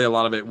probably a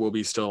lot of it will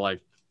be still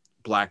like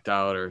blacked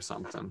out or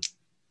something.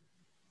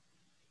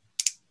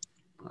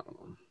 I don't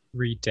know.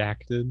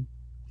 Redacted.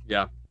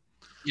 Yeah.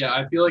 Yeah,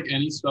 I feel like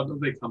any stuff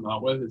that they come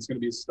out with, it's going to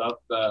be stuff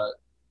that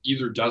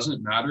either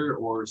doesn't matter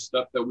or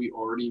stuff that we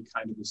already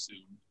kind of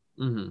assumed.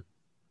 Mm-hmm.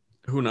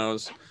 Who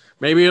knows?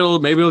 Maybe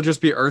it'll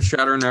just be earth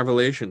shattering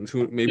revelations.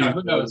 Who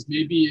Who knows?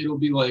 Maybe it'll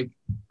be like,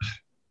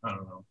 I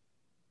don't know.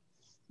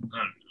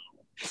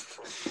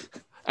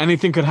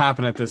 Anything could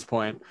happen at this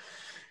point.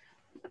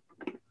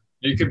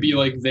 It could be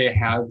like they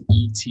have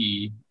ET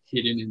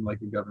hidden in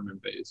like a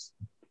government base.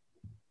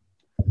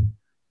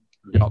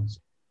 Yep.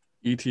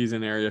 ET's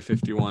in Area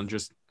 51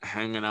 just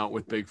hanging out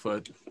with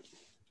Bigfoot.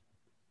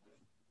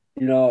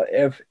 You know,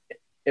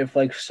 if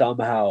like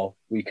somehow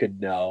we could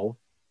know,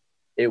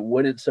 it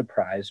wouldn't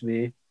surprise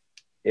me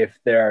if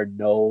there are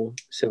no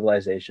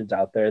civilizations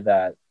out there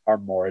that are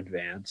more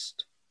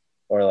advanced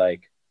or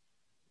like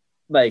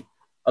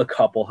a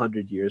couple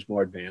hundred years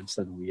more advanced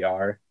than we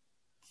are.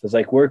 Because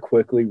like we're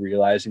quickly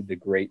realizing the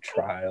great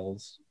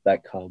trials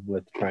that come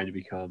with trying to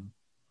become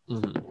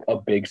a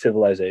big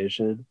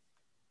civilization.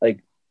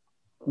 Like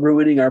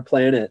ruining our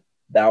planet,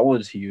 that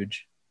one's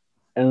huge.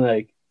 And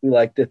like we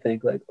like to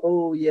think like,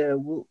 oh yeah,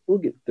 we'll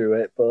get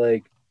through it. But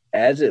like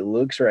as it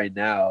looks right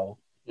now,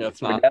 Yeah,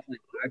 it's we're not. definitely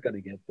not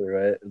gonna get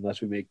through it unless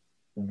we make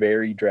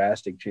very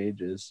drastic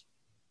changes.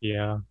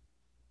 Yeah.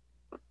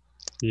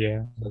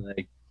 Yeah. So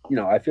like, you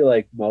know, I feel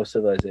like most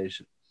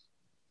civilizations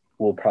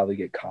will probably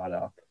get caught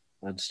up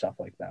on stuff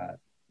like that.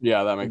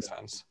 Yeah, that makes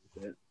sense.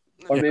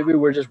 Or Yeah. maybe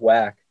we're just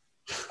whack.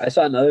 I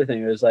saw another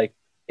thing. It was like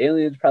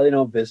aliens probably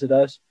don't visit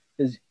us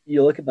because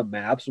you look at the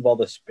maps of all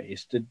the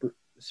space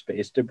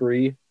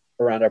debris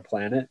around our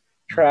planet.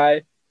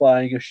 Try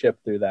flying a ship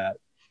through that.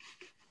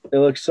 It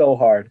looks so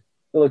hard.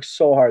 It looks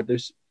so hard.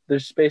 There's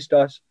space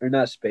dust, or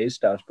not space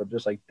dust, but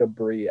just like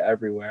debris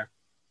everywhere,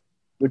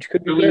 which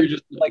could be Clearly,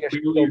 good.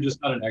 you're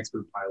just not an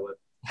expert pilot.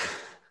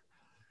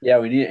 Yeah,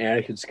 we need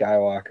Anakin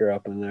Skywalker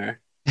up in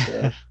there.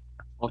 So.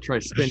 I'll try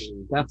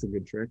spinning. That's a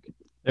good trick.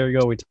 There we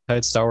go. We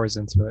tied Star Wars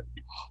into it.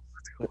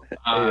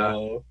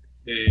 Heyo.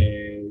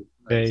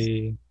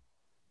 They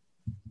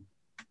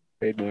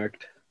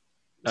Trademarked.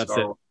 That's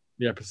it.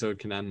 The episode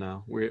can end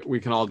now. We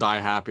can all die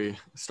happy.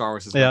 Star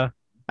Wars is Yeah.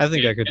 I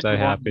think I could die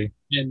happy.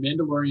 And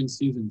Mandalorian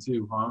season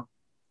 2, huh?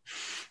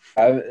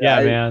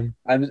 Man.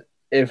 I'm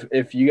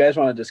if you guys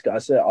want to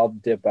discuss it, I'll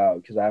dip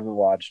out because I haven't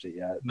watched it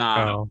yet.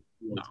 Nah. Oh.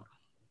 No.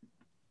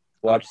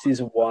 Watched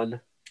season 1.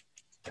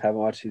 Haven't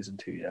watched season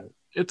 2 yet.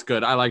 It's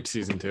good. I liked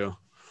season 2,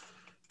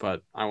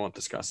 but I won't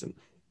discuss it.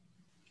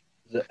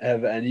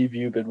 Have any of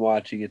you been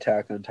watching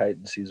Attack on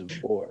Titan season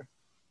 4?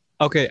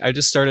 Okay, I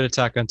just started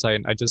Attack on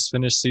Titan. I just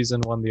finished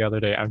season 1 the other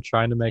day. I'm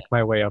trying to make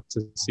my way up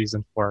to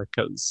season 4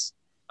 because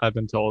I've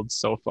been told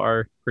so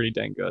far pretty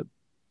dang good.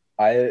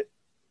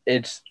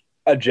 It's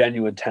a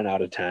genuine 10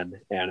 out of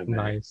 10 anime.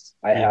 Nice.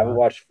 I haven't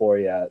watched 4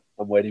 yet.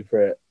 I'm waiting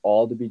for it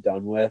all to be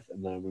done with,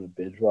 and then I'm going to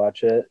binge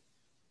watch it.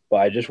 But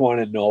I just want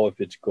to know if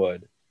it's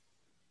good.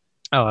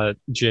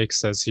 Jake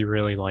says he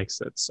really likes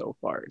it so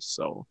far.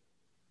 So,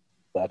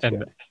 That's and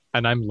good.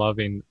 and I'm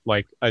loving.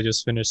 Like I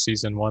just finished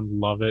season 1.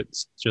 Love it.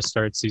 Just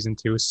started season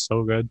 2.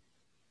 So good.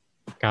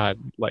 God,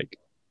 like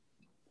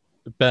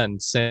Ben,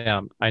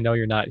 Sam. I know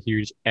you're not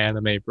huge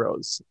anime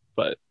bros,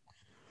 but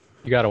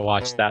you got to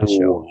watch that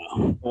show.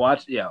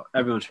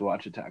 Everyone should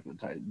watch Attack on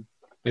Titan.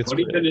 It's What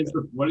even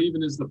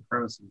is the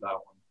premise of that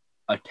one?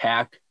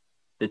 Attack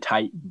the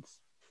Titans.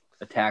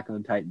 Attack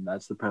on Titan.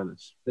 That's the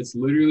premise. It's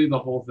literally the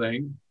whole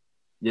thing.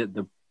 Yeah,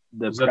 the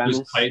Is that premise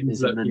just Titans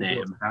is in that the people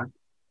name. attack?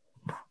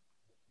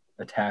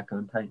 Attack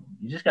on Titan.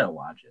 You just gotta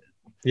watch it.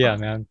 Yeah,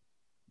 man.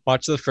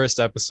 Watch the first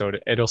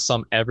episode. It'll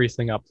sum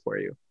everything up for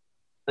you.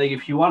 Like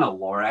if you want a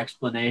lore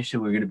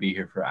explanation, we're gonna be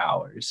here for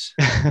hours.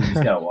 You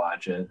just gotta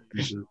watch it.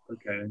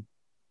 Okay.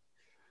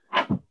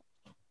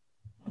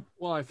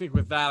 Well, I think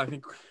with that,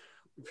 we've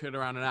hit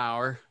around an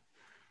hour.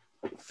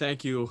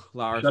 Thank you,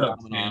 Laura, Shut for up,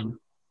 coming on.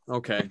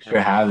 Okay. Thanks for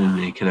having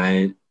me. Can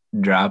I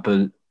drop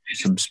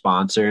some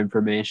sponsor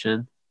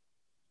information?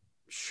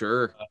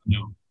 Sure.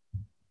 No.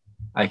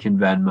 I can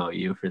Venmo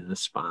you for the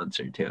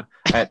sponsor too.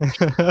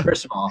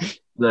 First of all,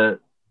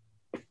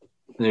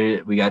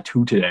 we got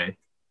 2 today.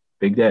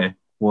 Big day.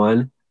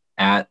 1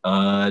 at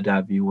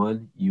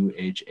 .v1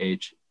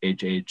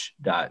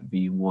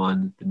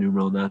 UHHHH.v1, the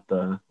numeral, not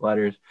the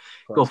letters.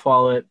 Go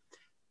follow it.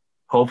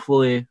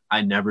 Hopefully,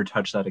 I never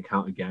touch that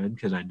account again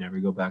because I never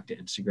go back to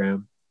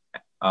Instagram.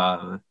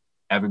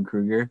 Evan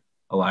Kruger,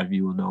 a lot of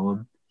you will know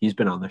him. He's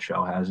been on the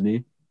show, hasn't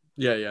he?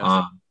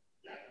 Yeah.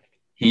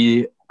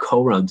 He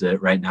co-runs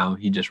it right now.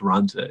 He just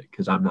runs it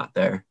because I'm not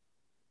there.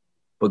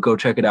 But go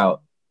check it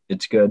out.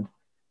 It's good.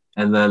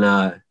 And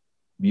then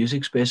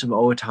Music Space of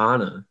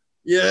Owatonna.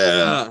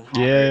 Yeah.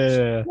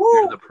 Yeah.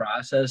 We're in the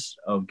process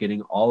of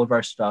getting all of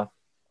our stuff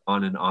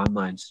on an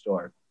online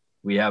store.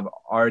 We have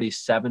already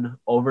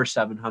over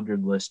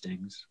 700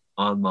 listings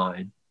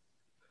online.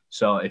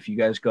 So if you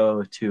guys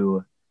go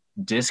to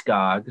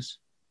Discogs,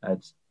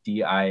 that's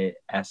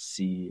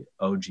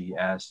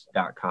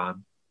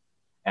DISCOGS.com,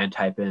 and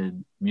type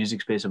in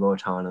Music Space of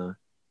Owatonna,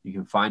 you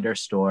can find our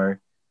store,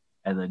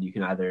 and then you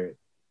can either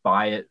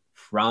buy it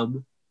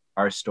from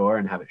our store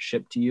and have it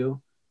shipped to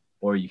you,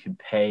 or you can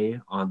pay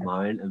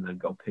online and then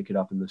go pick it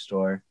up in the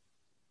store.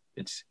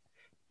 It's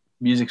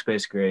Music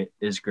Space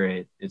is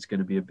great. It's going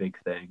to be a big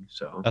thing.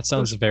 So That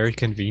sounds very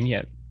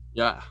convenient.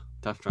 Yeah,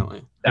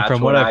 definitely. And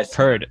from what I've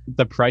heard,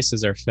 the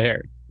prices are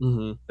fair.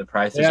 Mm-hmm. The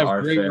prices They have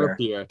are great fair. root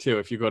beer too.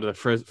 If you go to the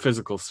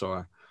physical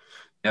store.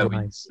 Yeah,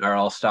 Nice. we are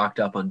all stocked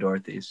up on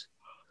Dorothy's.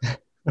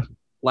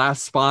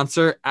 Last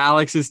sponsor,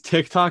 Alex's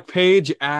TikTok page